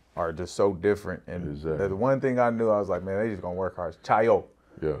are just so different. And the one thing I knew, I was like, man, they just gonna work hard. Chayo.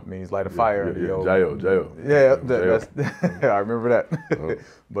 Yeah. Means light a fire. Jayo. Yeah, that's I remember that.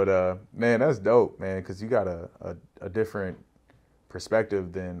 But man, that's dope, man, because you got a different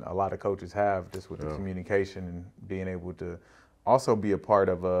perspective than a lot of coaches have, just with the communication and being able to also be a part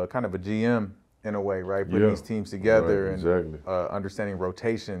of a kind of a GM in a way, right? Putting these teams together and understanding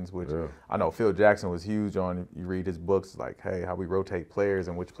rotations, which I know Phil Jackson was huge on. You read his books, like, hey, how we rotate players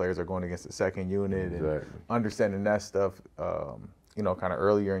and which players are going against the second unit, and understanding that stuff. Kind of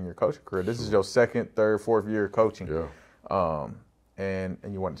earlier in your coaching career. This is your 2nd, 3rd, 4th year coaching. Yeah. And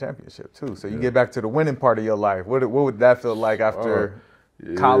you won a championship too. So you get back to the winning part of your life. What would that feel like after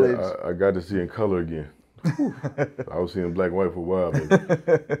college? I got to see in color again. I was seeing black and white for a while, but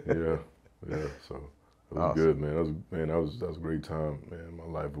yeah. So it was good, man. That was a great time, man. In my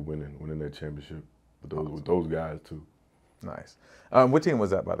life of winning that championship with those guys too. Nice. What team was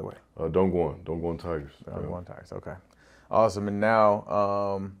that, by the way? Dongguan Tigers. Dongguan Tigers. Okay. Awesome. And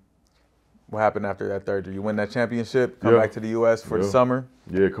now, what happened after that 3rd year? You win that championship, come back to the U.S. for the summer?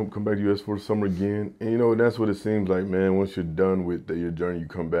 Yeah, come back to the U.S. for the summer again. And, that's what it seems like, man. Once you're done with your journey, you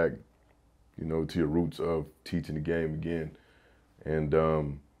come back, to your roots of teaching the game again. And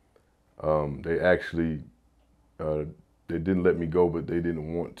they actually, they didn't let me go, but they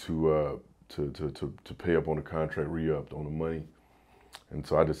didn't want to pay up on the contract, re-upped on the money. And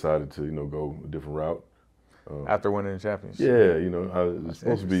so I decided to, go a different route. After winning the championship? Yeah, I was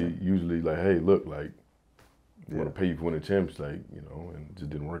supposed to be usually like, hey, look, like, I want to pay you for winning the championship, like, and it just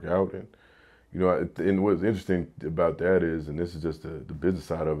didn't work out. And, and what's interesting about that is, and this is just the business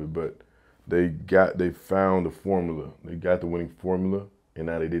side of it, but they found the formula. They got the winning formula, and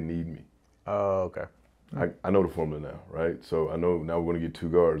now they didn't need me. Oh, okay. I know the formula now, right? So I know now we're going to get 2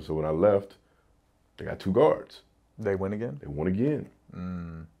 guards. So when I left, they got 2 guards. They win again? They won again.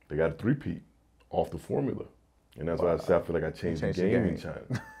 they got a three-peat off the formula. And that's why I say I feel like I changed the game in China.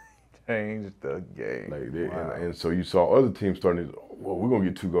 Changed the game. And so you saw other teams starting to, well, we're going to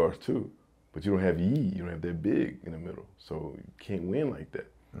get 2 guards too. But you don't have you don't have that big in the middle. So you can't win like that.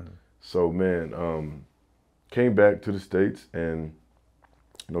 So, man, came back to the States and,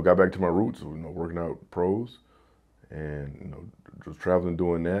 got back to my roots, working out pros and, just traveling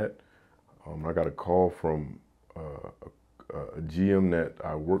doing that. I got a call from a GM that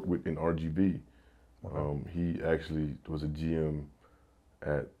I worked with in RGB. He actually was a GM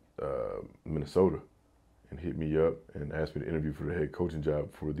at Minnesota and hit me up and asked me to interview for the head coaching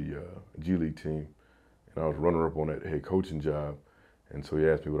job for the G League team. And I was runner-up on that head coaching job. And so he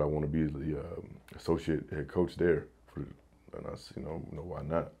asked me would I want to be the associate head coach there. And I said, why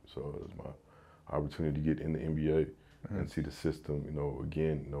not? So it was my opportunity to get in the NBA and see the system,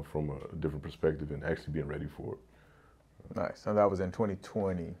 again, from a different perspective and actually being ready for it. Nice. So that was in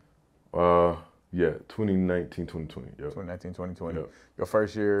 2020. Yeah, 2019, 2020. Yep. 2019, 2020. Yep. Your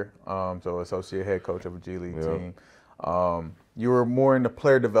first year, so associate head coach of a G League team. You were more into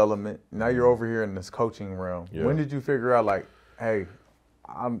player development. Now you're over here in this coaching realm. Yeah. When did you figure out, like, hey,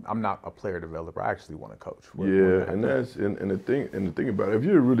 I'm not a player developer. I actually want to coach. And the thing about it, if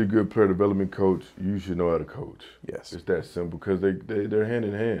you're a really good player development coach, you should know how to coach. Yes. It's that simple because they're hand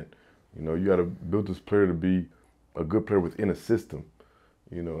in hand. You got to build this player to be a good player within a system.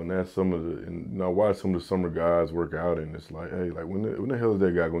 And that's some of the, and I watch some of the summer guys work out, and it's like, hey, like when the hell is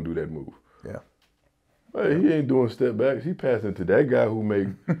that guy gonna do that move? Yeah. Hey, he ain't doing step backs. He passing to that guy who make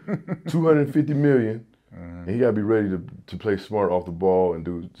 $250 million, and he gotta be ready to play smart off the ball and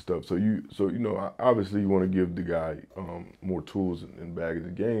do stuff. So obviously you want to give the guy more tools and baggage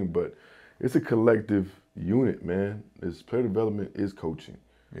of the game, but it's a collective unit, man. It's player development is coaching.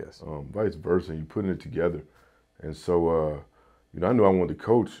 Yes. Vice versa, and you putting it together, and so. I knew I wanted to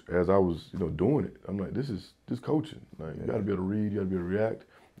coach as I was, doing it. I'm like, this is coaching. Like, you got to be able to read, you got to be able to react,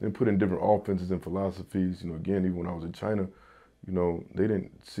 and put in different offenses and philosophies. Again, even when I was in China, they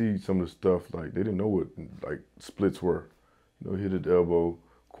didn't see some of the stuff, like, they didn't know what, like, splits were. Hit at the elbow,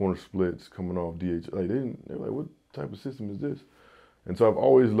 corner splits, coming off DH. Like, they were like, what type of system is this? And so I've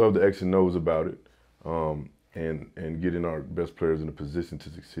always loved the X and O's about it, and getting our best players in a position to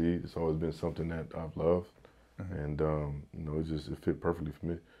succeed. It's always been something that I've loved. And it fit perfectly for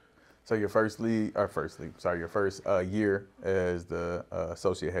me. So your first year as the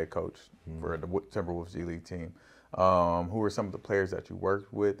associate head coach for the Timberwolves G League team. Who were some of the players that you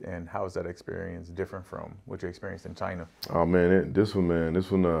worked with, and how is that experience different from what you experienced in China? Oh man, this one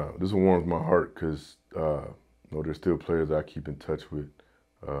warms my heart because there's still players that I keep in touch with.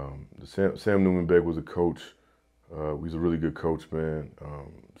 Sam Newman-Beck was a coach. He's a really good coach, man.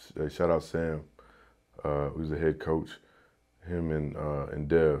 Shout out Sam. Who's the head coach, him and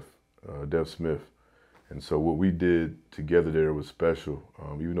Dev Smith. And so what we did together there was special,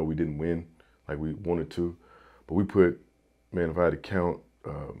 even though we didn't win like we wanted to. But we put, man, if I had to count,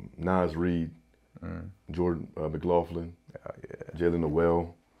 Nas Reed, Jordan McLaughlin, Jalen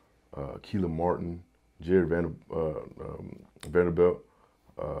Noel, Keelan Martin, Jared Vanderbilt,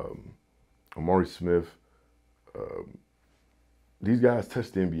 Amari Smith, these guys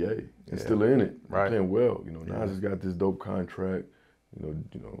touched the NBA and still in it, playing well. Nas has got this dope contract.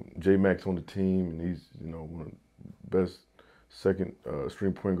 J Max on the team, and he's one of the best second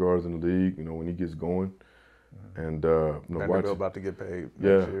string point guards in the league. When he gets going, and Vanderbilt about to get paid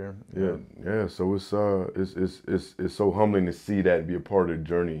next year. Yeah. So it's so humbling to see that and be a part of the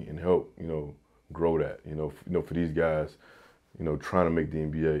journey and help grow that. For these guys, trying to make the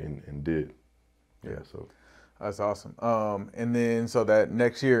NBA and did. Yeah. So. That's awesome. And then, so that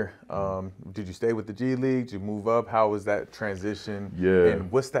next year, did you stay with the G League? Did you move up? How was that transition? Yeah.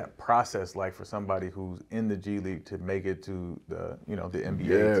 And what's that process like for somebody who's in the G League to make it to the NBA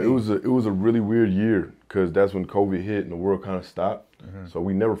Yeah, team? it was a really weird year because that's when COVID hit and the world kind of stopped. So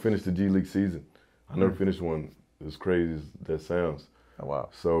we never finished the G League season. I never finished one, as crazy as that sounds. Oh, wow.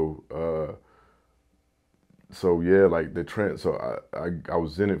 So yeah, like I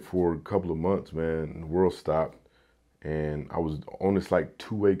was in it for a couple of months, man, and the world stopped, and I was on this like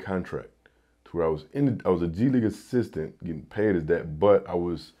two-way contract to where I was a G League assistant getting paid as that, but I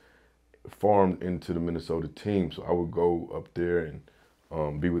was farmed into the Minnesota team, so I would go up there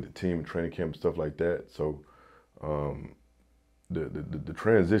and be with the team in training camp and stuff like that. So the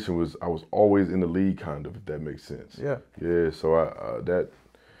transition was I was always in the league, kind of, if that makes sense. Yeah. Yeah. So that.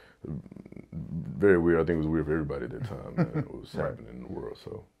 Very weird. I think it was weird for everybody at that time, man. What was happening in the world.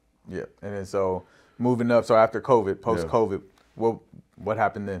 So yeah, and then so moving up. So after COVID, post COVID, what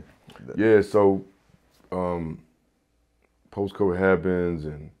happened then? Yeah, so post COVID happens,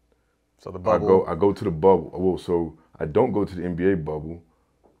 and So the bubble. I go to the bubble. Well, so I don't go to the NBA bubble,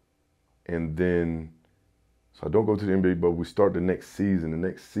 and then so I don't go to the NBA bubble. We start the next season. The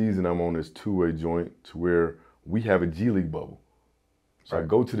next season, I'm on this two-way joint to where we have a G League bubble. So I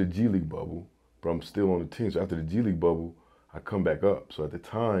go to the G League bubble, but I'm still on the team. So after the G League bubble, I come back up. So at the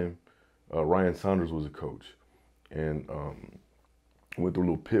time, Ryan Saunders was a coach, and went through a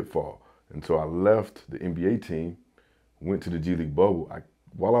little pitfall. And so I left the NBA team, went to the G League bubble.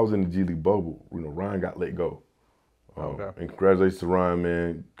 While I was in the G League bubble, Ryan got let go. And congratulations to Ryan,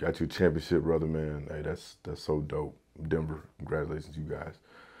 man. Got you a championship, brother, man. Hey, that's so dope. Denver, congratulations, you guys.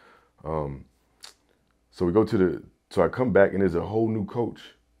 So we go to so I come back and there's a whole new coach.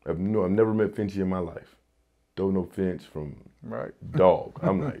 I've never met Finchy in my life. Don't know Finch from dog.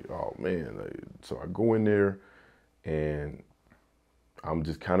 I'm like, oh man. So I go in there and I'm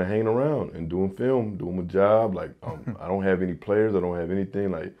just kind of hanging around and doing film, doing my job. Like, I don't have any players. I don't have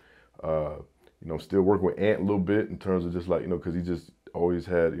anything. Like, I'm still working with Ant a little bit in terms of just like, because he just always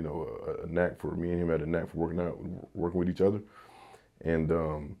had, a knack for, me and him had a knack for working with each other. And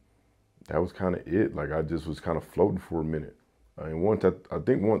that was kind of it. Like, I just was kind of floating for a minute. And once I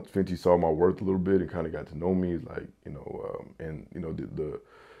think once Finchy saw my worth a little bit and kind of got to know me, like,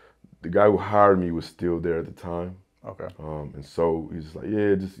 the guy who hired me was still there at the time. Okay. And so he's just like,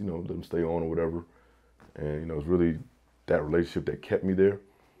 yeah, just, let him stay on or whatever. And, it was really that relationship that kept me there.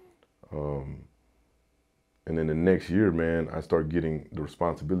 And then the next year, man, I started getting the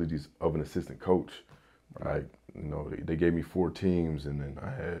responsibilities of an assistant coach. Like, they gave me 4 teams, and then I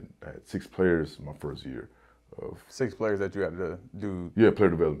had 6 players my first year. 6 players that you had to do. Yeah,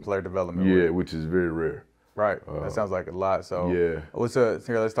 player development. Player development. Yeah, which is very rare. Right. That sounds like a lot. So yeah.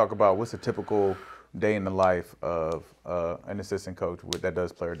 Let's talk about what's a typical day in the life of an assistant coach that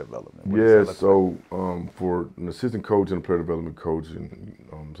does player development. So for an assistant coach and a player development coach,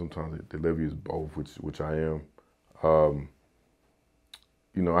 and sometimes they label you as both, which I am.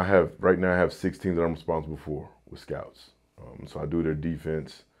 I have 6 teams that I'm responsible for with scouts. So I do their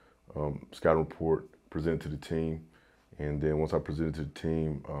defense, scouting report, present to the team, and then once I present it to the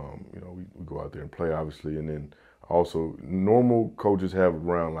team, we go out there and play, obviously, and then also normal coaches have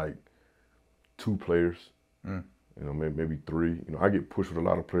around like 2 players, maybe 3. I get pushed with a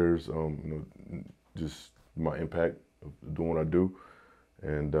lot of players, just my impact of doing what I do.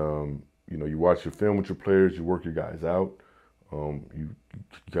 And, you watch your film with your players, you work your guys out, you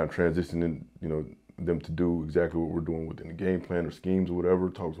kind of transition in, them to do exactly what we're doing within the game plan or schemes or whatever,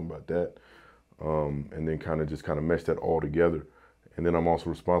 talk to them about that. And then kind of mesh that all together. And then I'm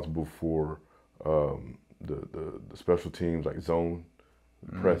also responsible for the special teams like zone,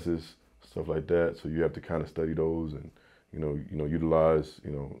 presses, stuff like that. So you have to kind of study those and utilize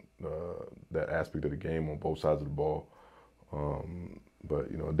that aspect of the game on both sides of the ball. But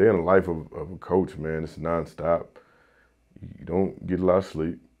a day in the life of a coach, man, it's nonstop. You don't get a lot of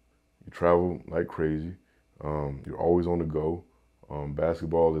sleep. You travel like crazy. You're always on the go.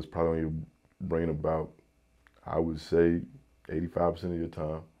 Basketball is probably on your brain about, I would say, 85% of your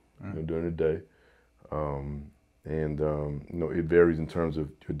time during the day. It varies in terms of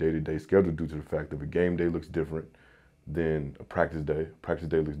your day-to-day schedule due to the fact that a game day looks different than a practice day. Practice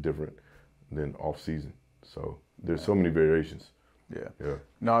day looks different than off-season. So there's so many variations. Yeah.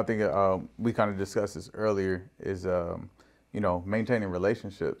 No, I think we kind of discussed this earlier is, maintaining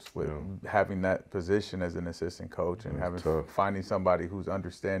relationships with having that position as an assistant coach and finding somebody who's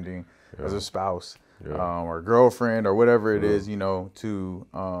understanding as a spouse or girlfriend or whatever it is,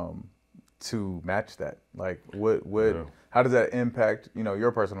 to match that. Like how does that impact,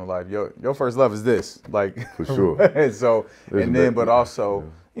 your personal life? Your first love is this, like for sure. So but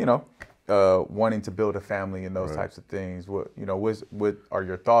also, wanting to build a family and those types of things. What are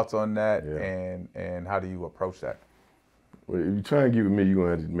your thoughts on that, and how do you approach that? Well, if you try and get with me, you're gonna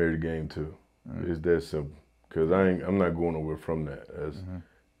have to marry the game too. It's that simple. Cause I'm not going nowhere from that.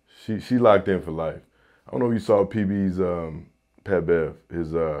 She locked in for life. I don't know if you saw PB's Pat Bev.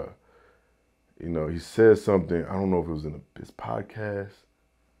 His he said something. I don't know if it was in his podcast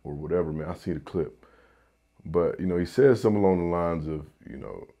or whatever. Man, I see the clip, but he said something along the lines of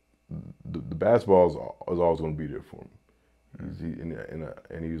the basketball is always going to be there for me.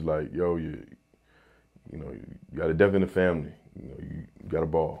 And he was like, yo, you got a death in the family. You got a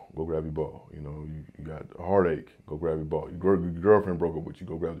ball, go grab your ball. You got a heartache, go grab your ball. Your girlfriend broke up with you,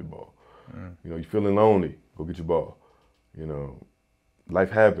 go grab your ball. You're feeling lonely, go get your ball.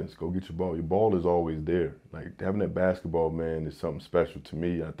 Life happens, go get your ball. Your ball is always there. Like having that basketball, man, is something special to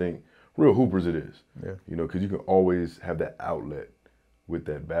me. I think real hoopers it is. Yeah. Because you can always have that outlet with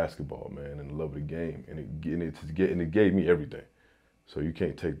that basketball, man, and the love of the game. And it gave me everything. So you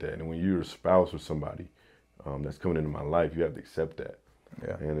can't take that. And when you're a spouse or somebody that's coming into my life, you have to accept that.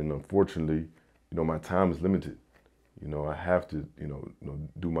 Yeah. And then unfortunately, my time is limited. I have to,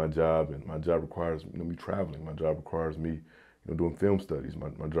 do my job, and my job requires me traveling. My job requires me, doing film studies.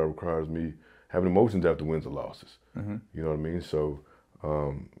 My job requires me having emotions after wins or losses. Mm-hmm. You know what I mean? So,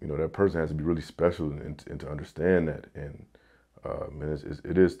 that person has to be really special and to understand that. And man,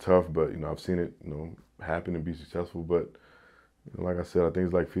 it is tough, but I've seen it, happen and be successful. But like I said, I think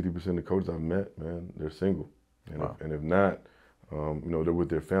it's like 50% of the coaches I've met, man, they're single, and wow. if not, they're with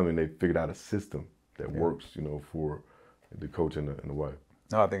their family and they figured out a system that works, for the coach and the wife.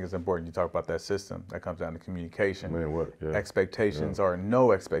 No, I think it's important you talk about that system. That comes down to communication. Man, what? Yeah. Expectations or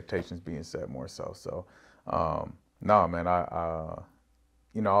no expectations being set more so. So, no, man, I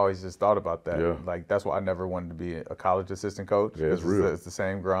always just thought about that. Yeah. Like, that's why I never wanted to be a college assistant coach. Yeah, it's real. It's the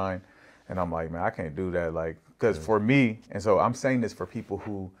same grind. And I'm like, man, I can't do that. Like, because for me, and so I'm saying this for people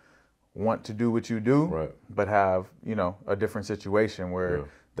who want to do what you do, right, but have, a different situation where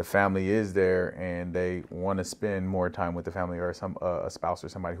the family is there and they want to spend more time with the family, or a spouse or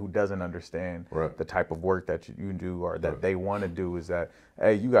somebody who doesn't understand the type of work that you do or that they want to do, is that,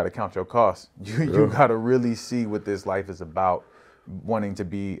 hey, you got to count your costs. You got to really see what this life is about, wanting to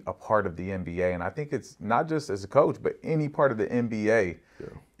be a part of the NBA. And I think it's not just as a coach, but any part of the NBA,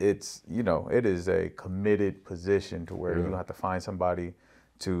 it's, it is a committed position to where you have to find somebody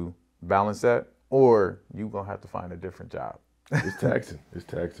to balance that, or you're going to have to find a different job. It's taxing. It's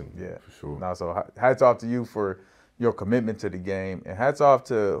taxing. Yeah, for sure. No, so hats off to you for your commitment to the game, and hats off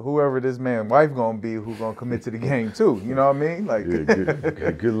to whoever this man's wife gonna be, who's gonna commit to the game too. You know what I mean? Like,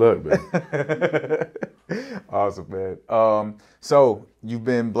 good luck, man. Awesome, man. So you've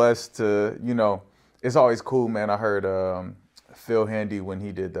been blessed to, it's always cool, man. I heard Phil Handy, when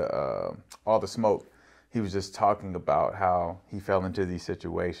he did the All the Smoke, he was just talking about how he fell into these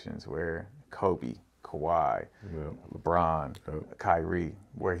situations where Kobe, Kawhi, LeBron, Kyrie,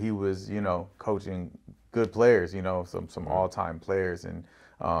 where he was, coaching good players, some all-time players. And,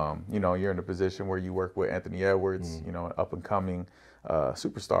 you're in a position where you work with Anthony Edwards, an up-and-coming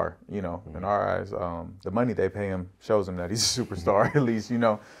superstar, in our eyes. The money they pay him shows him that he's a superstar, at least,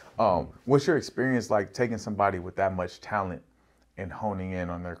 What's your experience like taking somebody with that much talent and honing in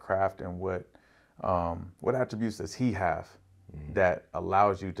on their craft, and what attributes does he have that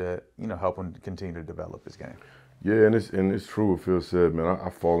allows you to, help him continue to develop his game? Yeah, and it's true what Phil said, man. I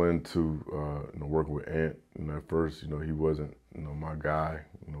fall into working with Ant. At first, he wasn't, my guy.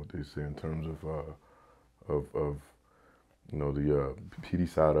 What they say in terms of the PD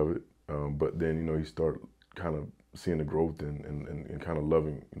side of it. But then, you start kind of seeing the growth and kind of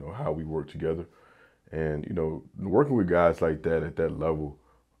loving, how we work together. And working with guys like that at that level,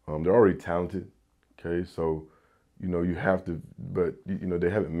 they're already talented. Okay, so. You have to, but, they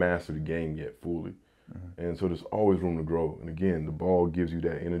haven't mastered the game yet fully. And so there's always room to grow. And again, the ball gives you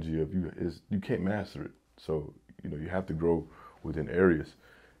that energy of you can't master it. So, you have to grow within areas.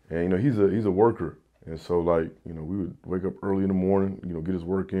 And, he's a worker. And so, like, we would wake up early in the morning, get his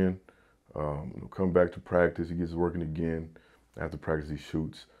work in, come back to practice, he gets his work in again. After practice, he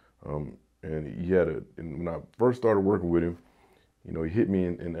shoots. And he had and when I first started working with him, he hit me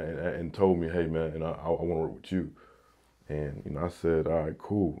and told me, hey, man, and I want to work with you. And, I said, all right,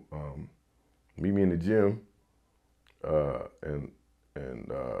 cool. Meet me in the gym and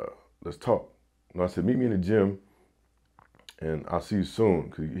let's talk. I said, meet me in the gym and I'll see you soon,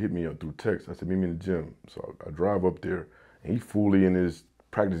 because he hit me up through text. I said, meet me in the gym. So I drive up there and he fully in his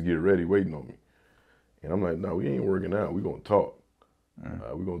practice gear ready waiting on me. And I'm like, no, we ain't working out. We're going to talk.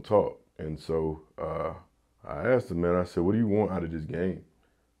 We're going to talk. And so I asked him, man, I said, what do you want out of this game?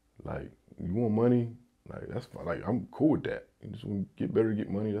 Like, you want money? Like, that's fine. Like, I'm cool with that. You just want to get better, get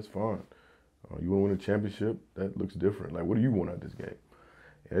money, that's fine. You want to win a championship? That looks different. Like, what do you want out of this game?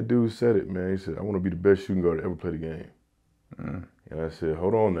 And that dude said it, man. He said, I want to be the best shooting guard to ever play the game. And I said,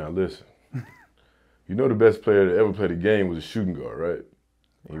 hold on now, listen. The best player to ever play the game was a shooting guard, right?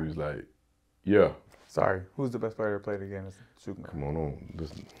 And he was like, yeah. Sorry, who's the best player to play the game as a shooting guard? Come on,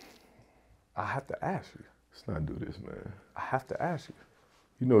 listen. I have to ask you. Let's not do this, man. I have to ask you.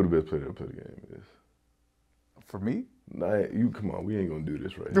 You know who the best player to ever play the game is. For me? Nah, come on, we ain't gonna do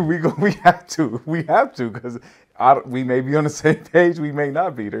this right here. We have to, because we may be on the same page, we may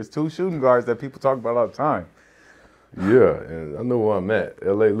not be. There's two shooting guards that people talk about all the time. Yeah, and I know where I'm at.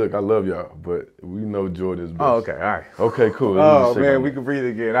 LA, look, I love y'all, but we know Jordan's best. Oh, okay, all right. Okay, cool. Oh, man, we can breathe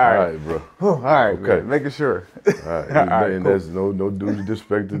again. All right, bro. All right, okay. Man, making sure. All right, and cool. There's no due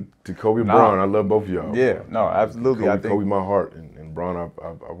disrespect to Kobe and Bron. I love both of y'all. Yeah, no, absolutely. Kobe my heart, and Bron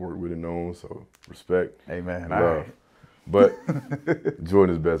I've worked with and known, so respect. Amen. Love. But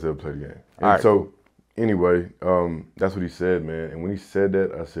Jordan is the best to ever play the game. And so, anyway, that's what he said, man. And when he said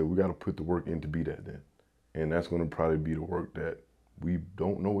that, I said, we got to put the work in to be that then. And that's going to probably be the work that we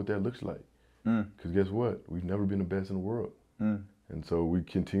don't know what that looks like. Because guess what? We've never been the best in the world. And so we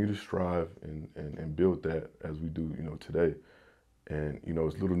continue to strive and build that as we do, today. And,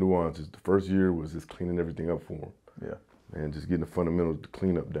 it's little nuances. The first year was just cleaning everything up for him. Yeah. And just getting the fundamentals, the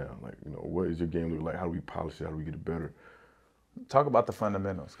cleanup down. Like, what is your game look like? How do we polish it? How do we get it better? Talk about the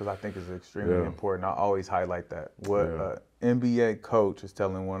fundamentals, because I think it's extremely important. I always highlight that. What an NBA coach is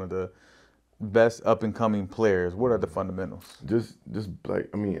telling one of the best up-and-coming players, what are the fundamentals? Just like,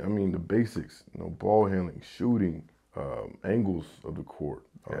 I mean the basics, ball handling, shooting, angles of the court,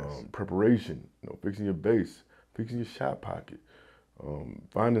 preparation, fixing your base, fixing your shot pocket,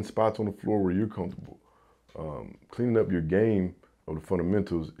 finding spots on the floor where you're comfortable. Cleaning up your game of the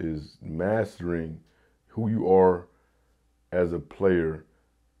fundamentals is mastering who you are as a player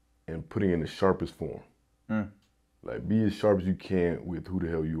and putting in the sharpest form. Like, be as sharp as you can with who the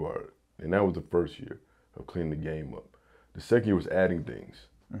hell you are. And that was the first year of cleaning the game up. The second year was adding things.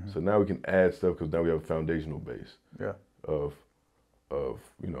 So now we can add stuff because now we have a foundational base of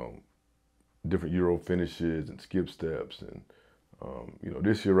different Euro finishes and skip steps. And,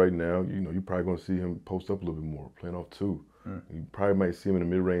 this year right now, you're probably going to see him post up a little bit more, playing off two. You probably might see him in the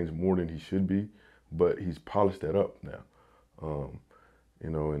mid-range more than he should be, but he's polished that up now.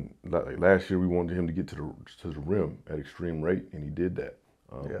 And like last year we wanted him to get to the rim at extreme rate, and he did that.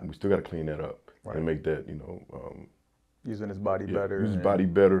 We still got to clean that up and make that, using his body better. Use his body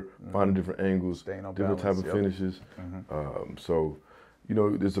better, finding different angles, different type of finishes. So,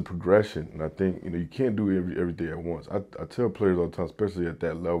 there's a progression, and I think, you can't do everything at once. I tell players all the time, especially at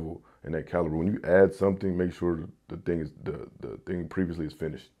that level and that caliber, when you add something, make sure the thing previously is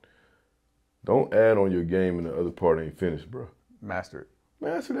finished. Don't add on your game and the other part ain't finished, bro. Master it.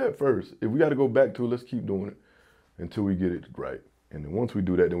 Master that first. If we got to go back to it, let's keep doing it until we get it right. And then once we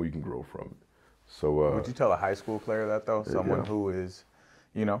do that, then we can grow from it. So would you tell a high school player that, though? Someone who is,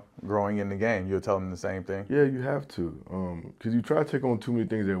 growing in the game, you'll tell them the same thing? Yeah, you have to. Because you try to take on too many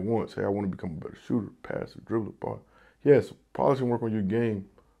things at once. Hey, I want to become a better shooter, passer, dribbler, ball. Yes, polish and work on your game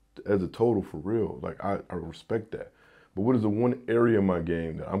as a total for real. Like, I respect that. But what is the one area of my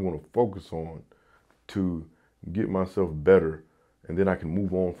game that I'm going to focus on to get myself better, and then I can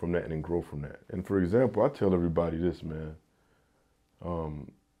move on from that and then grow from that? And for example, I tell everybody this, man.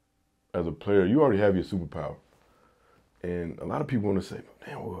 As a player, you already have your superpower. And a lot of people want to say,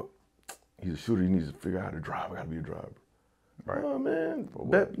 man, well, he's a shooter, he needs to figure out how to drive, I got to be a driver. Right. Oh, man,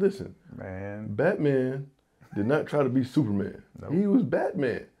 listen, Batman did not try to be Superman. Nope. He was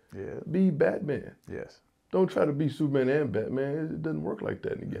Batman. Yeah. Be Batman. Yes. Don't try to be Superman and Batman. It doesn't work like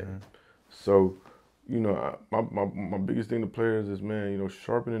that in the game. So, my biggest thing to players is, man,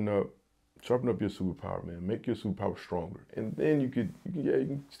 sharpen up your superpower, man. Make your superpower stronger, and then you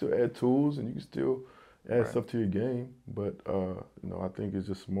can still add tools and you can still add stuff to your game. But I think it's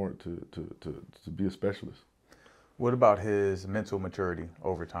just smart to be a specialist. What about his mental maturity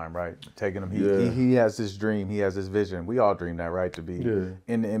over time, right? Taking him, he has this dream, he has this vision. We all dream that, right? To be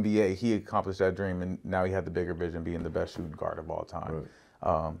in the NBA. He accomplished that dream, and now he had the bigger vision, being the best shooting guard of all time.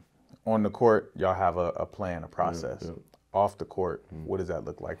 Right. On the court, y'all have a plan, a process. Off the court, what does that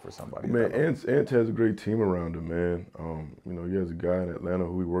look like for somebody? Man, Ant has a great team around him, man. He has a guy in Atlanta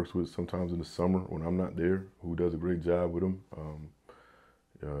who he works with sometimes in the summer when I'm not there, who does a great job with him.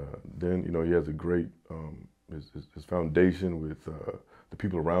 Then, he has a great his foundation with the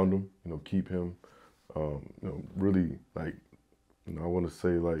people around him. Keep him, really like, I want to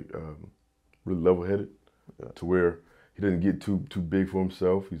say like really level-headed to where he doesn't get too big for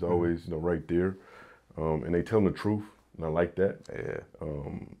himself. He's always right there, and they tell him the truth. And I like that. Yeah.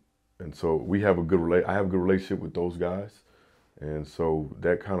 And so we have I have a good relationship with those guys. And so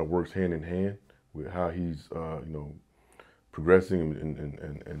that kind of works hand in hand with how he's, progressing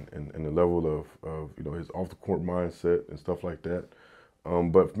and the level of his off the court mindset and stuff like that.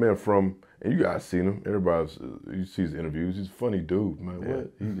 But man, and you guys seen him, you see his interviews, he's a funny dude, man. Yeah.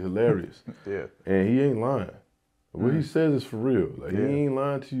 What? He's hilarious. And he ain't lying. What he says is for real. Like, he ain't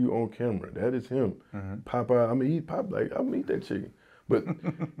lying to you on camera. That is him. Popeye, I'm eat that chicken. But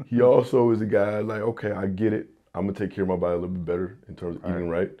he also is a guy like, okay, I get it. I'm gonna take care of my body a little bit better in terms of eating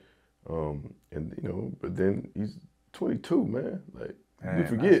right. But then he's 22, man. Like, we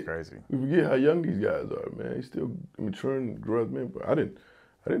forget. That's crazy. We forget how young these guys are, man. He's still maturing, growing, man. But I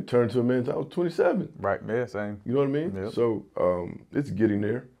didn't turn to a man until I was 27. Right, yeah, same. You know what I mean? Yep. So it's getting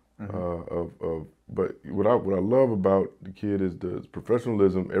there. But what I love about the kid is the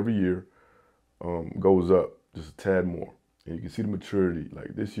professionalism every year goes up. just a tad more. And you can see the maturity.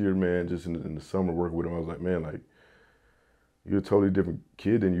 Like this year, man, just in the summer working with him, I was like, man, like, you're a totally different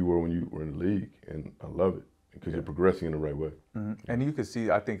kid than you were when you were in the league. And I love it because you're progressing in the right way. Mm-hmm. And you could see,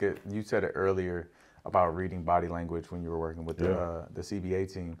 I think you said it earlier about reading body language when you were working with the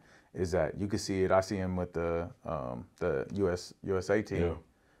CBA team, is that you could see it. I see him with the USA team,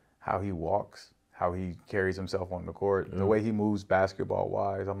 how he walks, how he carries himself on the court, the way he moves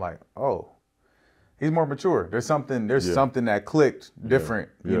basketball-wise. I'm like, oh, he's more mature. There's something that clicked different,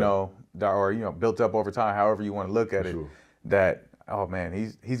 you know, or, you know, built up over time, however you want to look at it, that, oh man,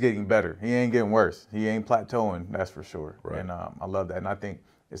 he's getting better. He ain't getting worse. He ain't plateauing, that's for sure. Right. And I love that. And I think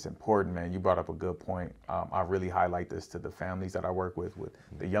it's important, man. You brought up a good point. I really highlight this to the families that I work with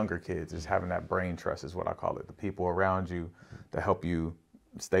the younger kids, is having that brain trust is what I call it. The people around you to help you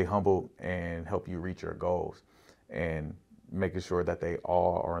stay humble and help you reach your goals. And making sure that they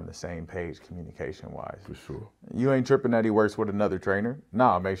all are on the same page communication-wise. For sure. You ain't tripping that he works with another trainer.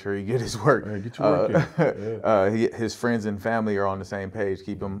 Nah, make sure he get his work. Hey, get your work in. His friends and family are on the same page.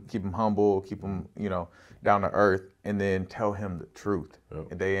 Keep him humble, keep him, you know, down to earth, and then tell him the truth.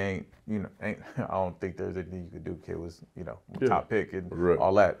 Yep. They ain't, you know, I don't think there's anything you could do. Kid was, you know, top pick and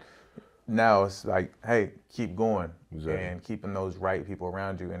all that. Now it's like, hey, keep going and keeping those right people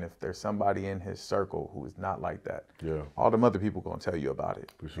around you. And if there's somebody in his circle who is not like that, all them other people gonna tell you about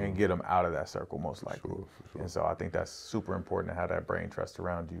it and get them out of that circle most likely. For sure. And so I think that's super important to have that brain trust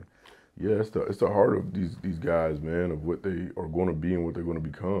around you. Yeah, it's the heart of these guys, man, of what they are going to be and what they're going to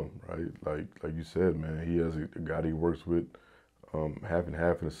become, right? Like you said, man, he has a guy that he works with half and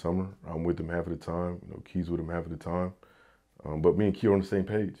half in the summer. I'm with him half of the time. You know, Key's with him half of the time. But me and Key are on the same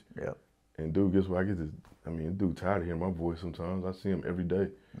page. Yeah. And dude, guess what? Dude tired of hearing my voice sometimes. I see him every day.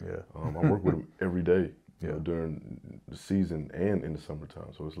 Yeah. I work with him every day, you know, during the season and in the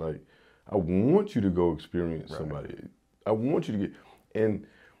summertime. So it's like, I want you to go experience somebody. I want you to get, and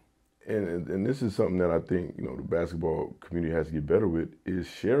this is something that I think, you know, the basketball community has to get better with, is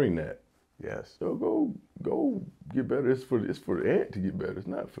sharing that. Yes. So go get better. It's for Ant to get better. It's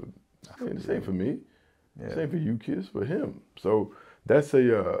not for, this ain't for me. Yeah. This ain't for you kids, for him. So that's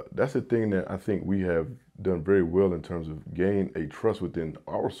a thing that I think we have done very well in terms of gain a trust within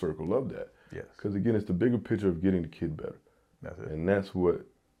our circle of that. Yes. Because again, it's the bigger picture of getting the kid better. That's it. And that's what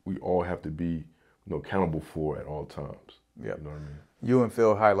we all have to be, you know, accountable for at all times. Yeah. You know what I mean? You and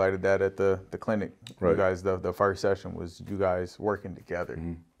Phil highlighted that at the clinic. Right. You guys, the first session was you guys working together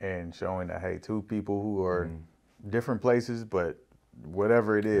and showing that, hey, two people who are different places, but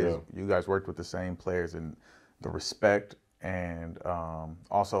whatever it is, you guys worked with the same players, and the respect and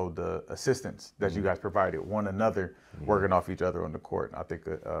also the assistance that you guys provided one another, working off each other on the court. And I think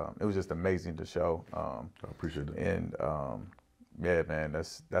it was just amazing to show. I appreciate that. And yeah, man,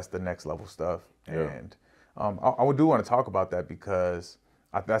 that's the next level stuff. Yeah. And I do want to talk about that because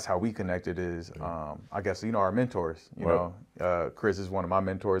that's how we connected is, I guess, you know, our mentors. You know, Chris is one of my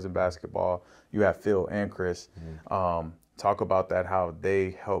mentors in basketball. You have Phil and Chris. Talk about that, how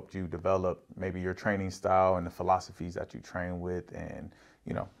they helped you develop maybe your training style and the philosophies that you train with, and,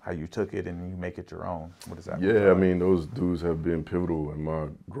 you know, how you took it and you make it your own. What does that mean? Yeah, I mean, those dudes have been pivotal in my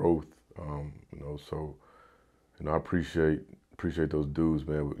growth, you know, so, you know, I appreciate those dudes,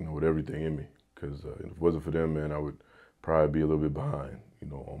 man, you know, with everything in me, because if it wasn't for them, man, I would probably be a little bit behind, you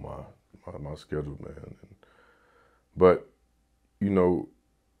know, on my schedule, man. But, you know,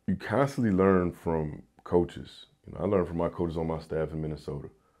 you constantly learn from coaches. You know, I learned from my coaches on my staff in Minnesota.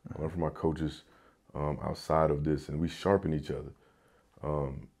 I learned from my coaches outside of this, and we sharpen each other.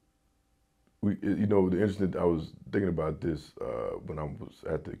 You know, the interesting, I was thinking about this when I was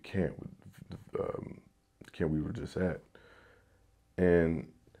at the camp, the camp we were just at, and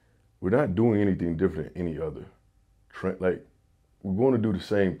we're not doing anything different than any other. Like, we're going to do the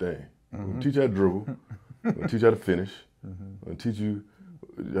same thing. We'll teach you how to dribble. We'll teach you how to finish. We'll teach you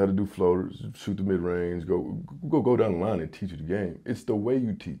how to do floaters, shoot the mid-range, go down the line and teach you the game. It's the way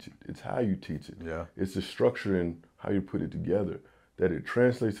you teach it. It's how you teach it. Yeah. It's the structure and how you put it together that it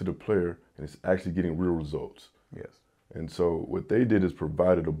translates to the player and it's actually getting real results. Yes. And so what they did is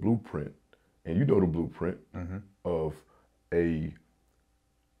provided a blueprint, and you know the blueprint of a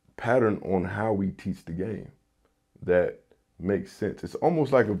pattern on how we teach the game that makes sense. It's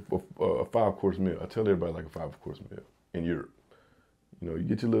almost like a 5-course meal. I tell everybody like a 5-course meal in Europe. You know, you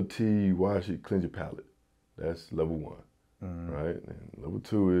get your little tea, you wash it, cleanse your palate. That's level 1, right? And level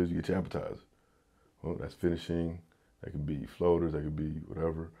 2 is you get your appetizer. Well, that's finishing. That could be floaters, that could be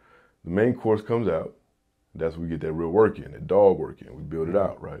whatever. The main course comes out. That's when we get that real work in, that dog work in. We build it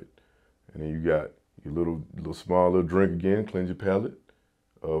out, right? And then you got your little small little drink again, cleanse your palate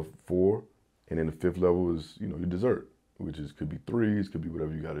of 4, And then the fifth level is, your dessert, which could be threes, could be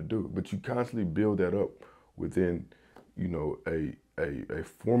whatever you got to do. But you constantly build that up within, a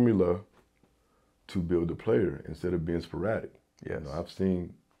formula to build a player instead of being sporadic. Yes. I've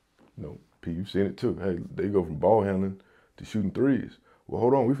seen, P, you've seen it too. Hey, they go from ball handling to shooting threes. Well,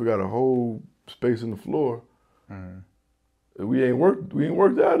 hold on, we forgot a whole space in the floor. Mm-hmm. We ain't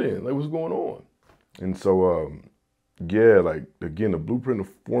worked out in. Like, what's going on? And so, like, again, the blueprint of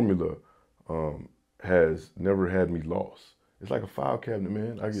formula has never had me lost. It's like a file cabinet,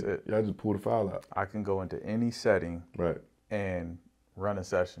 man. I just pull the file out. I can go into any setting, right, and run a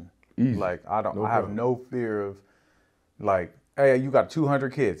session. Easy. Like, I have no fear of, like, hey, you got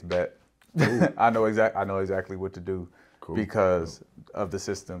 200 kids, bet. I know exactly what to do because of the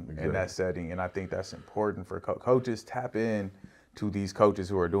system and that setting. And I think that's important for coaches. Tap in to these coaches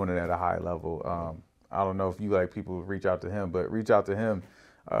who are doing it at a high level. I don't know if you like people reach out to him, but reach out to him.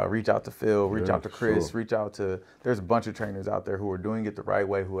 Reach out to Phil, reach out to Chris, reach out to, there's a bunch of trainers out there who are doing it the right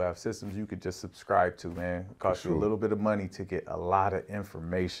way, who have systems you could just subscribe to, man. It costs you a little bit of money to get a lot of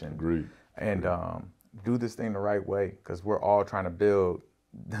information. Agreed. And do this thing the right way, because we're all trying to build,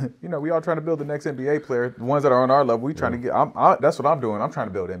 we all trying to build the next NBA player. The ones that are on our level, we trying to get, that's what I'm doing. I'm trying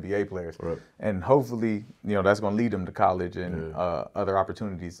to build NBA players. Right. And hopefully, that's going to lead them to college and other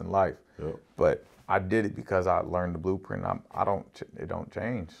opportunities in life. Yep. But I did it because I learned the blueprint. It don't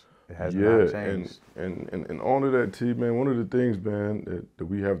change. It has not changed. And on to that, T, man, one of the things, man, that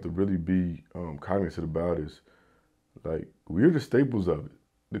we have to really be cognizant about is, like, we're the staples of it.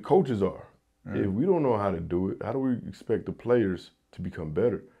 The coaches are. If we don't know how to do it, how do we expect the players to become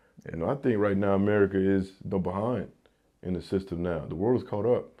better? Yeah. I think right now America is behind in the system now. The world is caught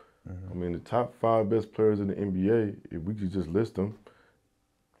up. I mean, the top 5 best players in the NBA, if we could just list them,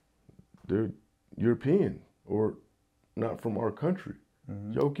 they're European or not from our country.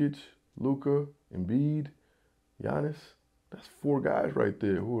 Jokic, Luka, Embiid, Giannis, that's 4 guys right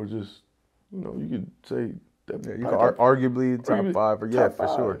there who are just, you could say, you could arguably top 5, or for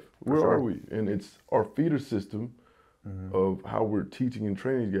sure. Where are we? And it's our feeder system of how we're teaching and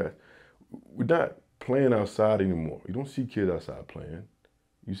training these guys. We're not playing outside anymore. You don't see kids outside playing.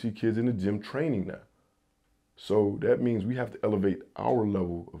 You see kids in the gym training now. So that means we have to elevate our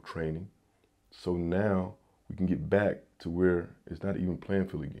level of training. So now we can get back to where it's not even playing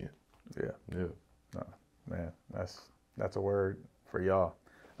field again. Yeah. Yeah. No, man, that's a word for y'all.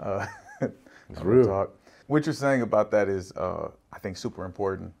 It's real talk. What you're saying about that is, I think, super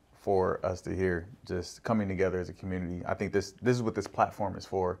important for us to hear. Just coming together as a community. I think this is what this platform is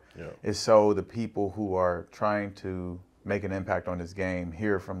for. Yeah. Is so the people who are trying to make an impact on this game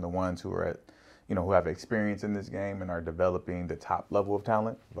hear from the ones who are who have experience in this game and are developing the top level of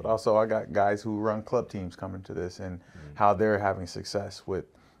talent. But also, I got guys who run club teams coming to this and how they're having success with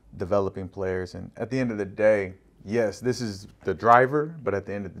developing players. And at the end of the day, yes, this is the driver, but at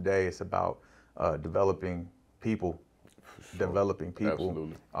the end of the day, it's about developing people. Sure. Developing people.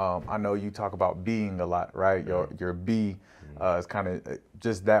 Absolutely. I know you talk about being a lot, right? Your B is kind of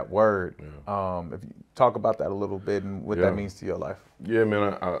just that word. Yeah. If you talk about that a little bit and what that means to your life. Yeah,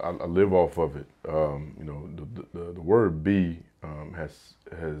 man, I live off of it. The word be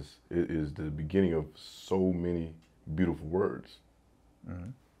is the beginning of so many beautiful words.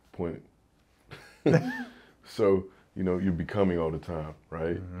 Point. So you're becoming all the time,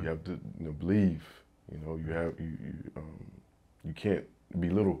 right? You have to believe. You can't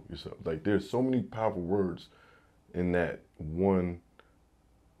belittle yourself. Like, there's so many powerful words in that one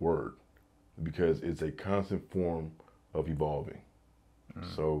word, because it's a constant form of evolving.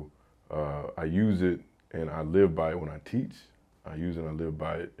 So I use it and I live by it when I teach. I use it and I live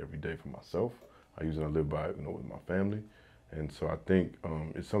by it every day for myself. I use it and I live by it, with my family. And so I think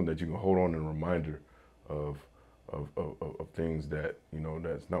it's something that you can hold on and a reminder of things that,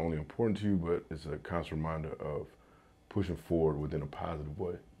 that's not only important to you, but it's a constant reminder of pushing forward within a positive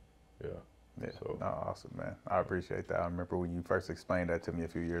way. Yeah. Yeah. So. No, awesome, man. I appreciate that. I remember when you first explained that to me a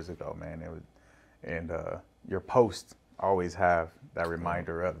few years ago, man. Your posts always have that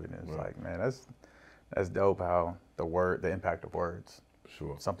reminder of it. And it's like, man, that's dope how the impact of words.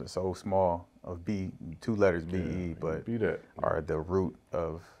 Sure. Something so small of B, 2 letters B-E, but are the root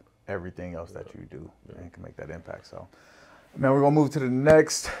of everything else that you do and can make that impact. So, man, we're gonna move to the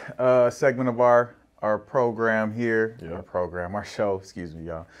next segment of our program here. Our show, excuse me,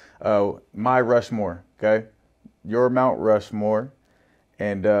 y'all. My Rushmore, okay? Your Mount Rushmore.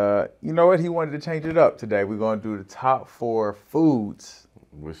 And you know what? He wanted to change it up today. We're gonna do the top 4 foods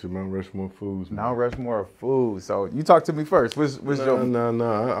What's your Mount Rushmore foods, man? Mount Rushmore of food. So you talk to me first. What's your... Nah.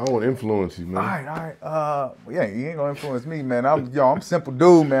 I want to influence you, man. All right. Yeah, you ain't gonna influence me, man. I'm a simple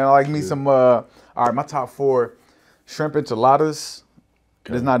dude, man. I like me some. All right, my top 4: shrimp enchiladas.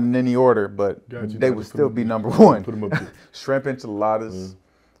 Okay. It's not in any order, but they would still be number 1. Put them up there. Shrimp enchiladas.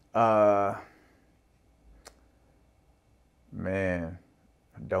 Man,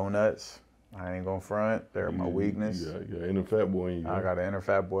 donuts. I ain't gonna front. They're my weakness. You got an inner fat boy in you. I got an inner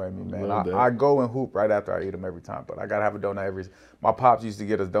fat boy in me, man. I go and hoop right after I eat them every time, but I gotta have a donut every. My pops used to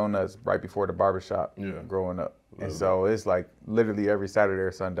get us donuts right before the barbershop growing up, and so it's like literally every Saturday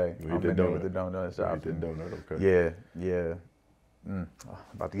or Sunday I'm in there with the donut shop. Eat that donut, okay? Yeah.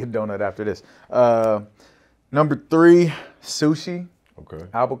 About to get a donut after this. Number 3, sushi. Okay.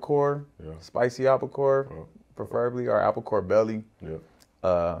 Albacore. Yeah. Spicy albacore, preferably, or albacore belly. Yeah.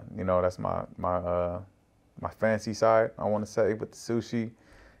 That's my fancy side, I want to say, with the sushi.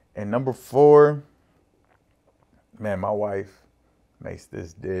 And number 4, man, my wife makes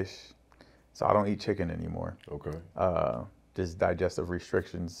this dish, so I don't eat chicken anymore. Okay. Just digestive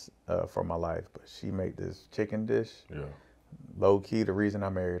restrictions for my life, but she made this chicken dish. Yeah. Low key, the reason I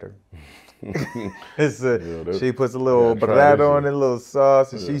married her. She puts a little burrata on it, a little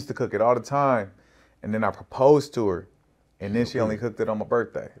sauce, and she used to cook it all the time. And then I proposed to her. And then she only cooked it on my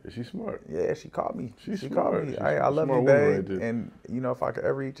birthday. Is she smart? Yeah, she called me. She called me. I love you, babe. Right, and if I could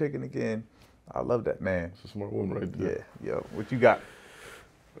ever eat chicken again, I love that, man. It's a smart woman right there. Yeah. What you got?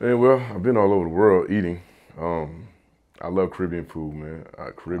 Man, well, I've been all over the world eating. I love Caribbean food, man.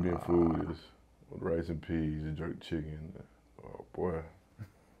 Caribbean food is rice and peas, and jerk chicken. Oh boy,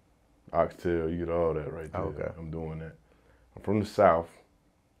 oxtail. You get all that right there. Okay. I'm doing that. I'm from the South.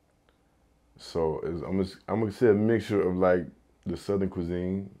 So I'm gonna say a mixture of like the Southern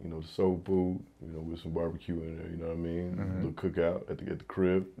cuisine, the soul food, with some barbecue in there. You know what I mean? Mm-hmm. A little cookout at the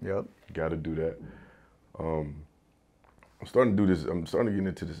crib. Yep. Got to do that. I'm starting to do this. I'm starting to get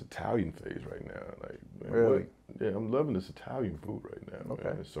into this Italian phase right now. Like, man, really? Yeah, I'm loving this Italian food right now.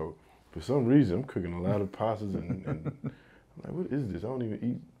 Okay. Man. So for some reason, I'm cooking a lot of pastas and I'm like, what is this? I don't even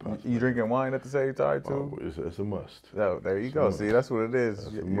eat pasta. You drinking wine at the same time too? Oh, it's a must. Oh, there you go. See, that's what it is.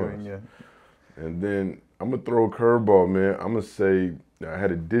 That's a must. And then I'm gonna throw a curveball, man. I'm gonna say I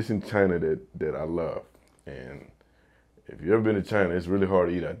had a dish in China that I love, and if you ever been to China, it's really hard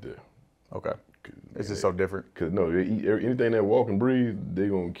to eat out there. Okay. It's just so different. Cause no, they eat anything that walk and breathe, they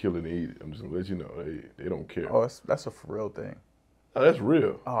gonna kill it and eat it. I'm just gonna let you know, they don't care. Oh, that's a for real thing. Oh, that's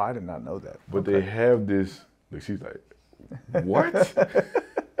real. Oh, I did not know that. But they have this. Like, she's like, what?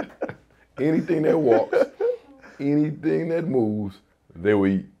 Anything that walks, anything that moves, they will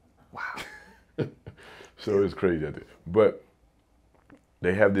eat. Wow. So it's crazy out there. But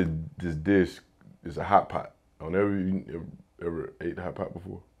they have this dish, it's a hot pot. You ever ate hot pot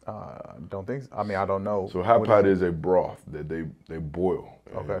before? Don't think so. I mean, I don't know. So hot pot is a broth that they boil.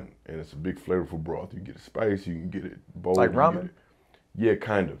 Okay. And it's a big flavorful broth. You get it spicy, you can get it bold. Like ramen? Yeah,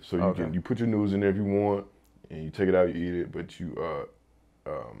 kind of. So you put your noodles in there if you want, and you take it out, you eat it, but you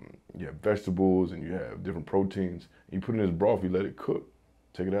have vegetables and you have different proteins. And you put it in this broth, you let it cook.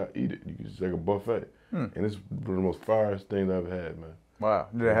 Take it out, eat it. You can just like a buffet. And it's one of the most firest things I've had, man. Wow.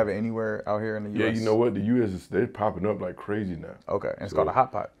 Do they have it anywhere out here in the U.S.? Yeah, you know what? The U.S. they're popping up like crazy now. Okay, and it's called a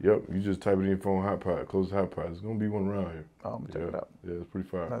hot pot. Yep, you just type it in your phone, hot pot, close the hot pot. There's going to be one around here. Oh, I'm going to check it out. Yeah, it's pretty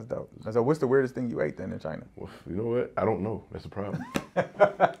fire. That's dope. So what's the weirdest thing you ate then in China? Well, you know what? I don't know. That's the problem.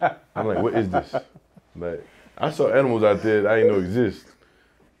 I'm like, what is this? Like, I saw animals out there that I didn't know exist.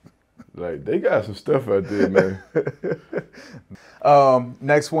 Like, they got some stuff out there, man.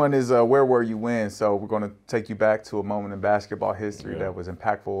 Next one is where were you when? So we're going to take you back to a moment in basketball history that was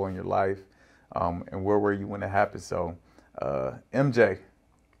impactful in your life. And where were you when it happened? So MJ,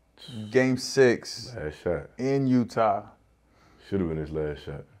 Game 6 last shot in Utah. Should have been his last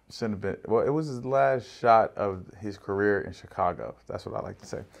shot. Shouldn't have been. Well, it was his last shot of his career in Chicago. That's what I like to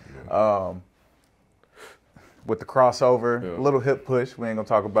say. Yeah. With the crossover, a little hip push. We ain't gonna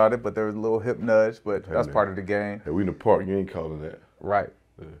talk about it, but there was a little hip nudge, but that's part of the game. Hey, we in the park, you ain't calling that. Right.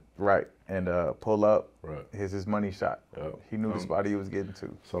 Yeah. Right. And pull up. Right. Here's his money shot. Yep. He knew the spot he was getting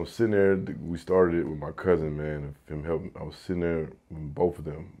to. So I'm sitting there, we started it with my cousin, man, him helping. I was sitting there with both of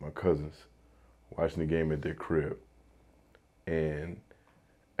them, my cousins, watching the game at their crib. And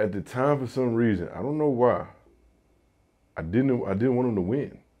at the time, for some reason, I don't know why, I didn't want him to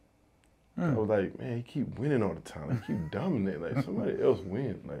win. I was like, man, he keep winning all the time. He keep dominating. Like, somebody else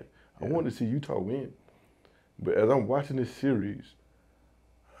win. Like, I wanted to see Utah win. But as I'm watching this series,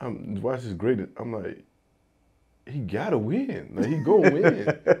 I'm watching this great, I'm like, he gotta win. Like, he gonna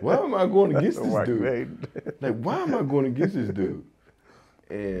win. Why am I going against this dude? Like, why am I going against this dude?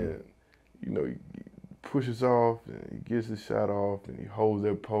 and you know, he pushes off, and he gets his shot off, and he holds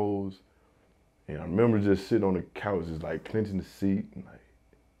that pose. And I remember just sitting on the couch, just like clenching the seat, and like,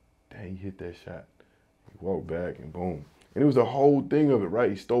 dang, he hit that shot. He walked back, and boom. And it was the whole thing of it, right?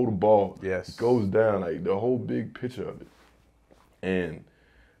 He stole the ball. Yes. He goes down, like the whole big picture of it. And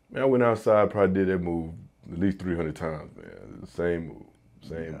man, I went outside, probably did that move at least 300 times, man. Same move,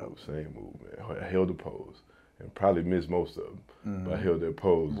 same move, man. I held the pose and probably missed most of them, but I held that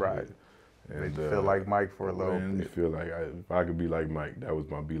pose. Right. Man. And feel like Mike for a little bit. You feel like if I could be like Mike, that was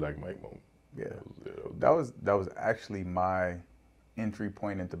my be like Mike moment. Yeah. That was actually my entry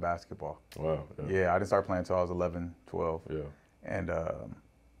point into basketball. Wow. Yeah, I didn't start playing until I was 11, 12. Yeah. And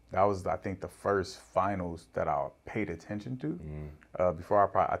that was, I think, the first finals that I paid attention to. Before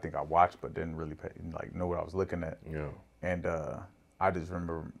I think I watched, but didn't really know what I was looking at. Yeah. And I just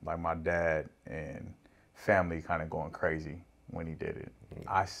remember like my dad and family kind of going crazy when he did it.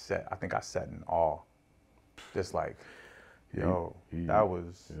 I think I sat in awe, just like, yo, that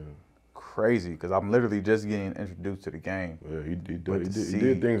was crazy, because I'm literally just getting introduced to the game. Yeah, he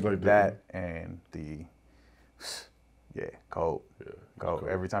did things like that. And cold. Yeah, cold.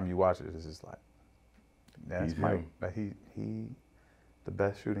 Every time you watch it, it's just like, that's Mike. Like he the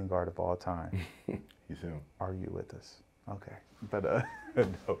best shooting guard of all time. He's him. Argue with us. Okay. But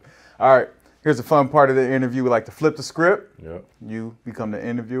no. All right. Here's the fun part of the interview. We like to flip the script. Yep. You become the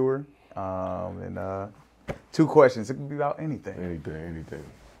interviewer. And 2 questions. It can be about anything. Anything.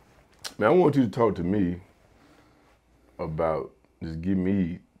 Man, I want you to talk to me about, just give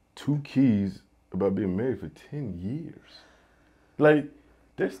me 2 keys about being married for 10 years. Like,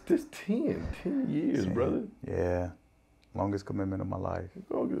 that's 10 years, 10. Brother. Yeah. Longest commitment of my life.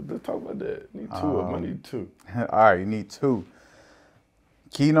 Let's talk about that. I need 2 of them. I need 2. All right, you need 2.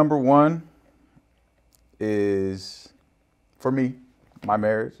 Key number 1 is, for me, my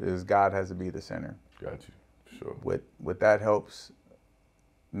marriage is God has to be the center. Got you. Sure. What that helps,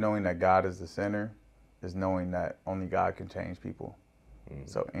 knowing that God is the center, is knowing that only God can change people.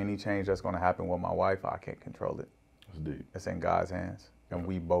 So any change that's going to happen with my wife, I can't control it. That's deep. It's in God's hands, and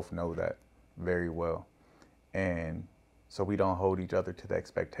we both know that very well. And so we don't hold each other to the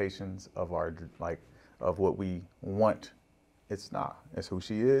expectations of of what we want. It's not. It's who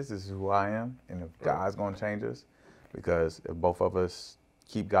she is. This is who I am. And if God's going to change us, because if both of us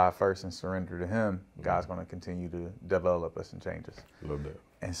keep God first and surrender to Him, God's going to continue to develop us and change us. Love that.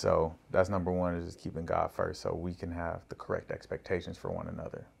 And so that's number 1, is just keeping God first, so we can have the correct expectations for one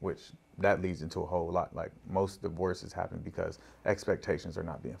another, which that leads into a whole lot. Like, most divorces happen because expectations are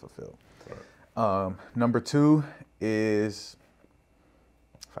not being fulfilled. Right. Number 2 is,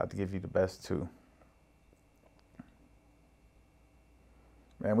 if I had to give you the best 2,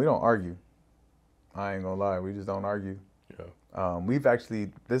 man, we don't argue. I ain't gonna lie, we just don't argue. Yeah. We've actually,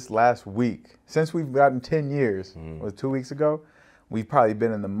 this last week, since we've gotten 10 years, was 2 weeks ago, we've probably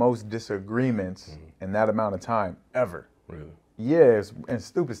been in the most disagreements in that amount of time ever. Really? Yeah, and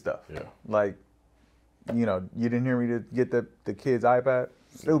stupid stuff. Yeah. Like, you didn't hear me to get the kids' iPad?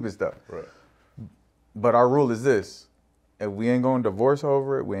 Stupid stuff. Right. But our rule is this: if we ain't going to divorce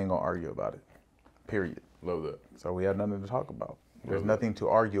over it, we ain't going to argue about it. Period. Love that. So we have nothing to talk about. There's nothing to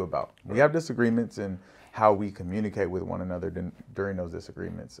argue about. Right. We have disagreements, and how we communicate with one another during those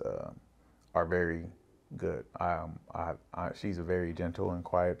disagreements are very good. She's a very gentle and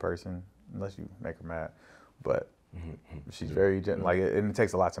quiet person, unless you make her mad. But she's very gentle. Like, and it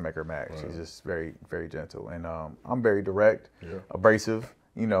takes a lot to make her mad. Right. She's just very, very gentle. And I'm very direct, abrasive,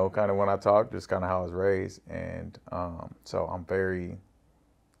 kind of when I talk, just kind of how I was raised. And so I'm very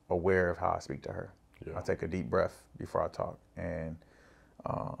aware of how I speak to her. Yeah. I take a deep breath before I talk. And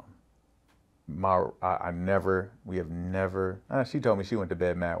we have never, she told me she went to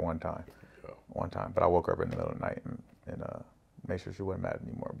bed mad one time, but I woke her up in the middle of the night and made sure she wasn't mad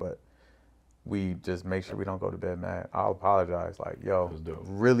anymore. But we just make sure we don't go to bed mad. I'll apologize, like,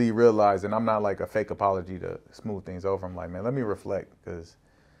 really realize, and I'm not like a fake apology to smooth things over. I'm like, man, let me reflect, because,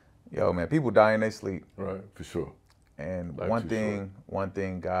 man, people die in their sleep. Right, for sure. And one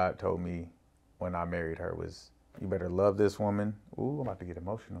thing God told me when I married her was, you better love this woman. Ooh, I'm about to get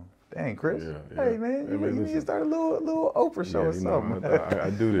emotional. Dang, Chris. Yeah. Hey, man, you need to start a little Oprah show or something. I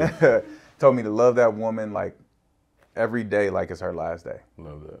do this. Told me to love that woman like every day like it's her last day.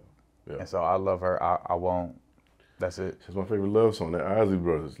 Love that. Yeah. And so I love her. I won't. That's it. It's my favorite love song, that Isley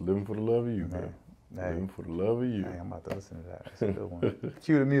Brothers, Living for the Love of You, man. Living for the love of you. Hey, I'm about to listen to that. That's a good one.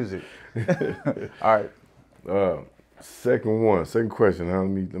 Cue the music. All right. Second question.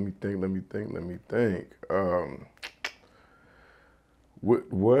 Let me think.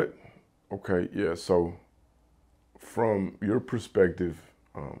 What? Okay, yeah. So, from your perspective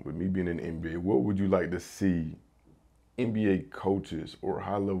with me being in the NBA, what would you like to see NBA coaches or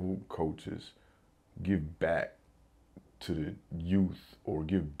high-level coaches give back to the youth or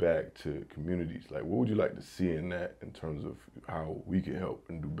give back to communities? Like, what would you like to see in that in terms of how we can help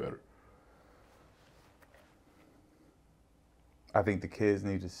and do better? I think the kids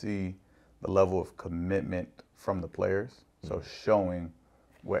need to see the level of commitment from the players. So showing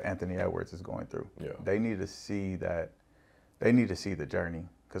what Anthony Edwards is going through. Yeah. They need to see that. They need to see the journey.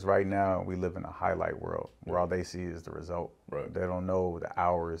 Because right now we live in a highlight world where all they see is the result. Right. They don't know the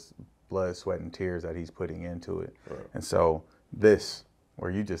hours, blood, sweat, and tears that he's putting into it. Right. And so this,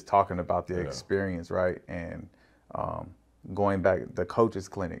 where you just talking about the experience, right? And going back, the coaches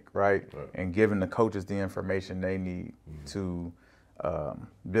clinic, right? And giving the coaches the information they need to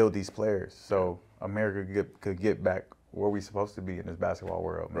build these players. So America could get back where we supposed to be in this basketball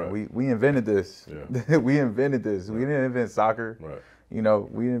world. Man. Right. We invented this. Yeah. We invented this. We didn't invent soccer. Right. You know,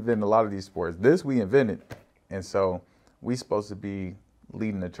 we invented a lot of these sports. This we invented. And so we supposed to be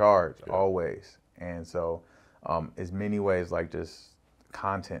leading the charge always. And so as many ways like just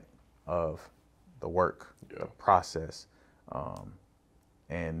content of the work, the process,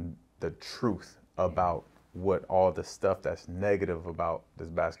 and the truth about what all the stuff that's negative about this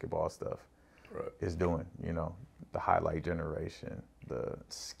basketball stuff is doing, you know, the highlight generation, the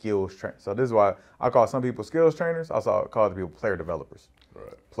skills train. So this is why I call some people skills trainers. I also call the people player developers.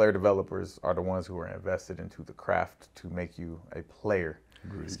 Right. Player developers are the ones who are invested into the craft to make you a player.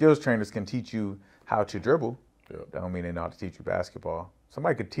 Agreed. Skills trainers can teach you how to dribble. Yep. That don't mean they know how to teach you basketball.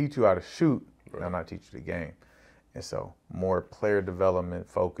 Somebody could teach you how to shoot. They'll not teach you the game. And so more player development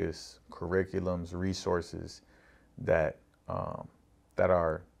focus, curriculums, resources that that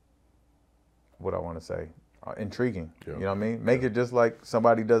are, what I want to say, intriguing. Yeah. You know what I mean? Make it just like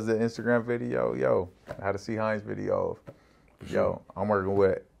somebody does the Instagram video. Yo, how to see Hines video. Yo, I'm working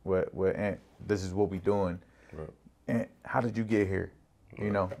with Ant. This is what we doing. Right. And how did you get here? You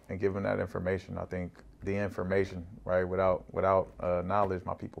know, and giving that information. I think the information, right? Without knowledge,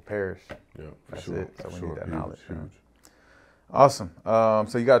 my people perish. Yeah, for That's sure. it. So we Sure. need that Huge, knowledge. huge. Awesome.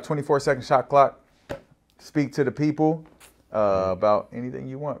 So you got a 24-second shot clock. Speak to the people about anything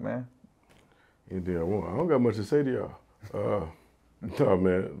you want, man. Anything I want. I don't got much to say to y'all. No,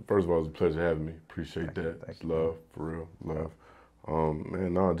 man. First of all, it's a pleasure having me. Appreciate that. It's love, for real, love.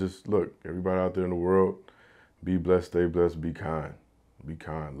 Man, no, just look, everybody out there in the world, be blessed, stay blessed, be kind. Be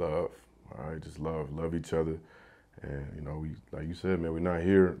kind, love. All right, just love each other. And, you know, we, like you said, man, we're not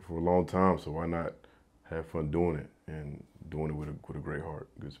here for a long time, so why not have fun doing it and doing it with a great heart,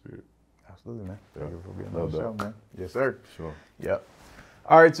 good spirit. Absolutely, man. Yeah. Thank you for being on the Love show, that. man. Yes, sir. Sure. Yep.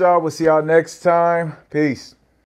 All right, y'all. We'll see y'all next time. Peace.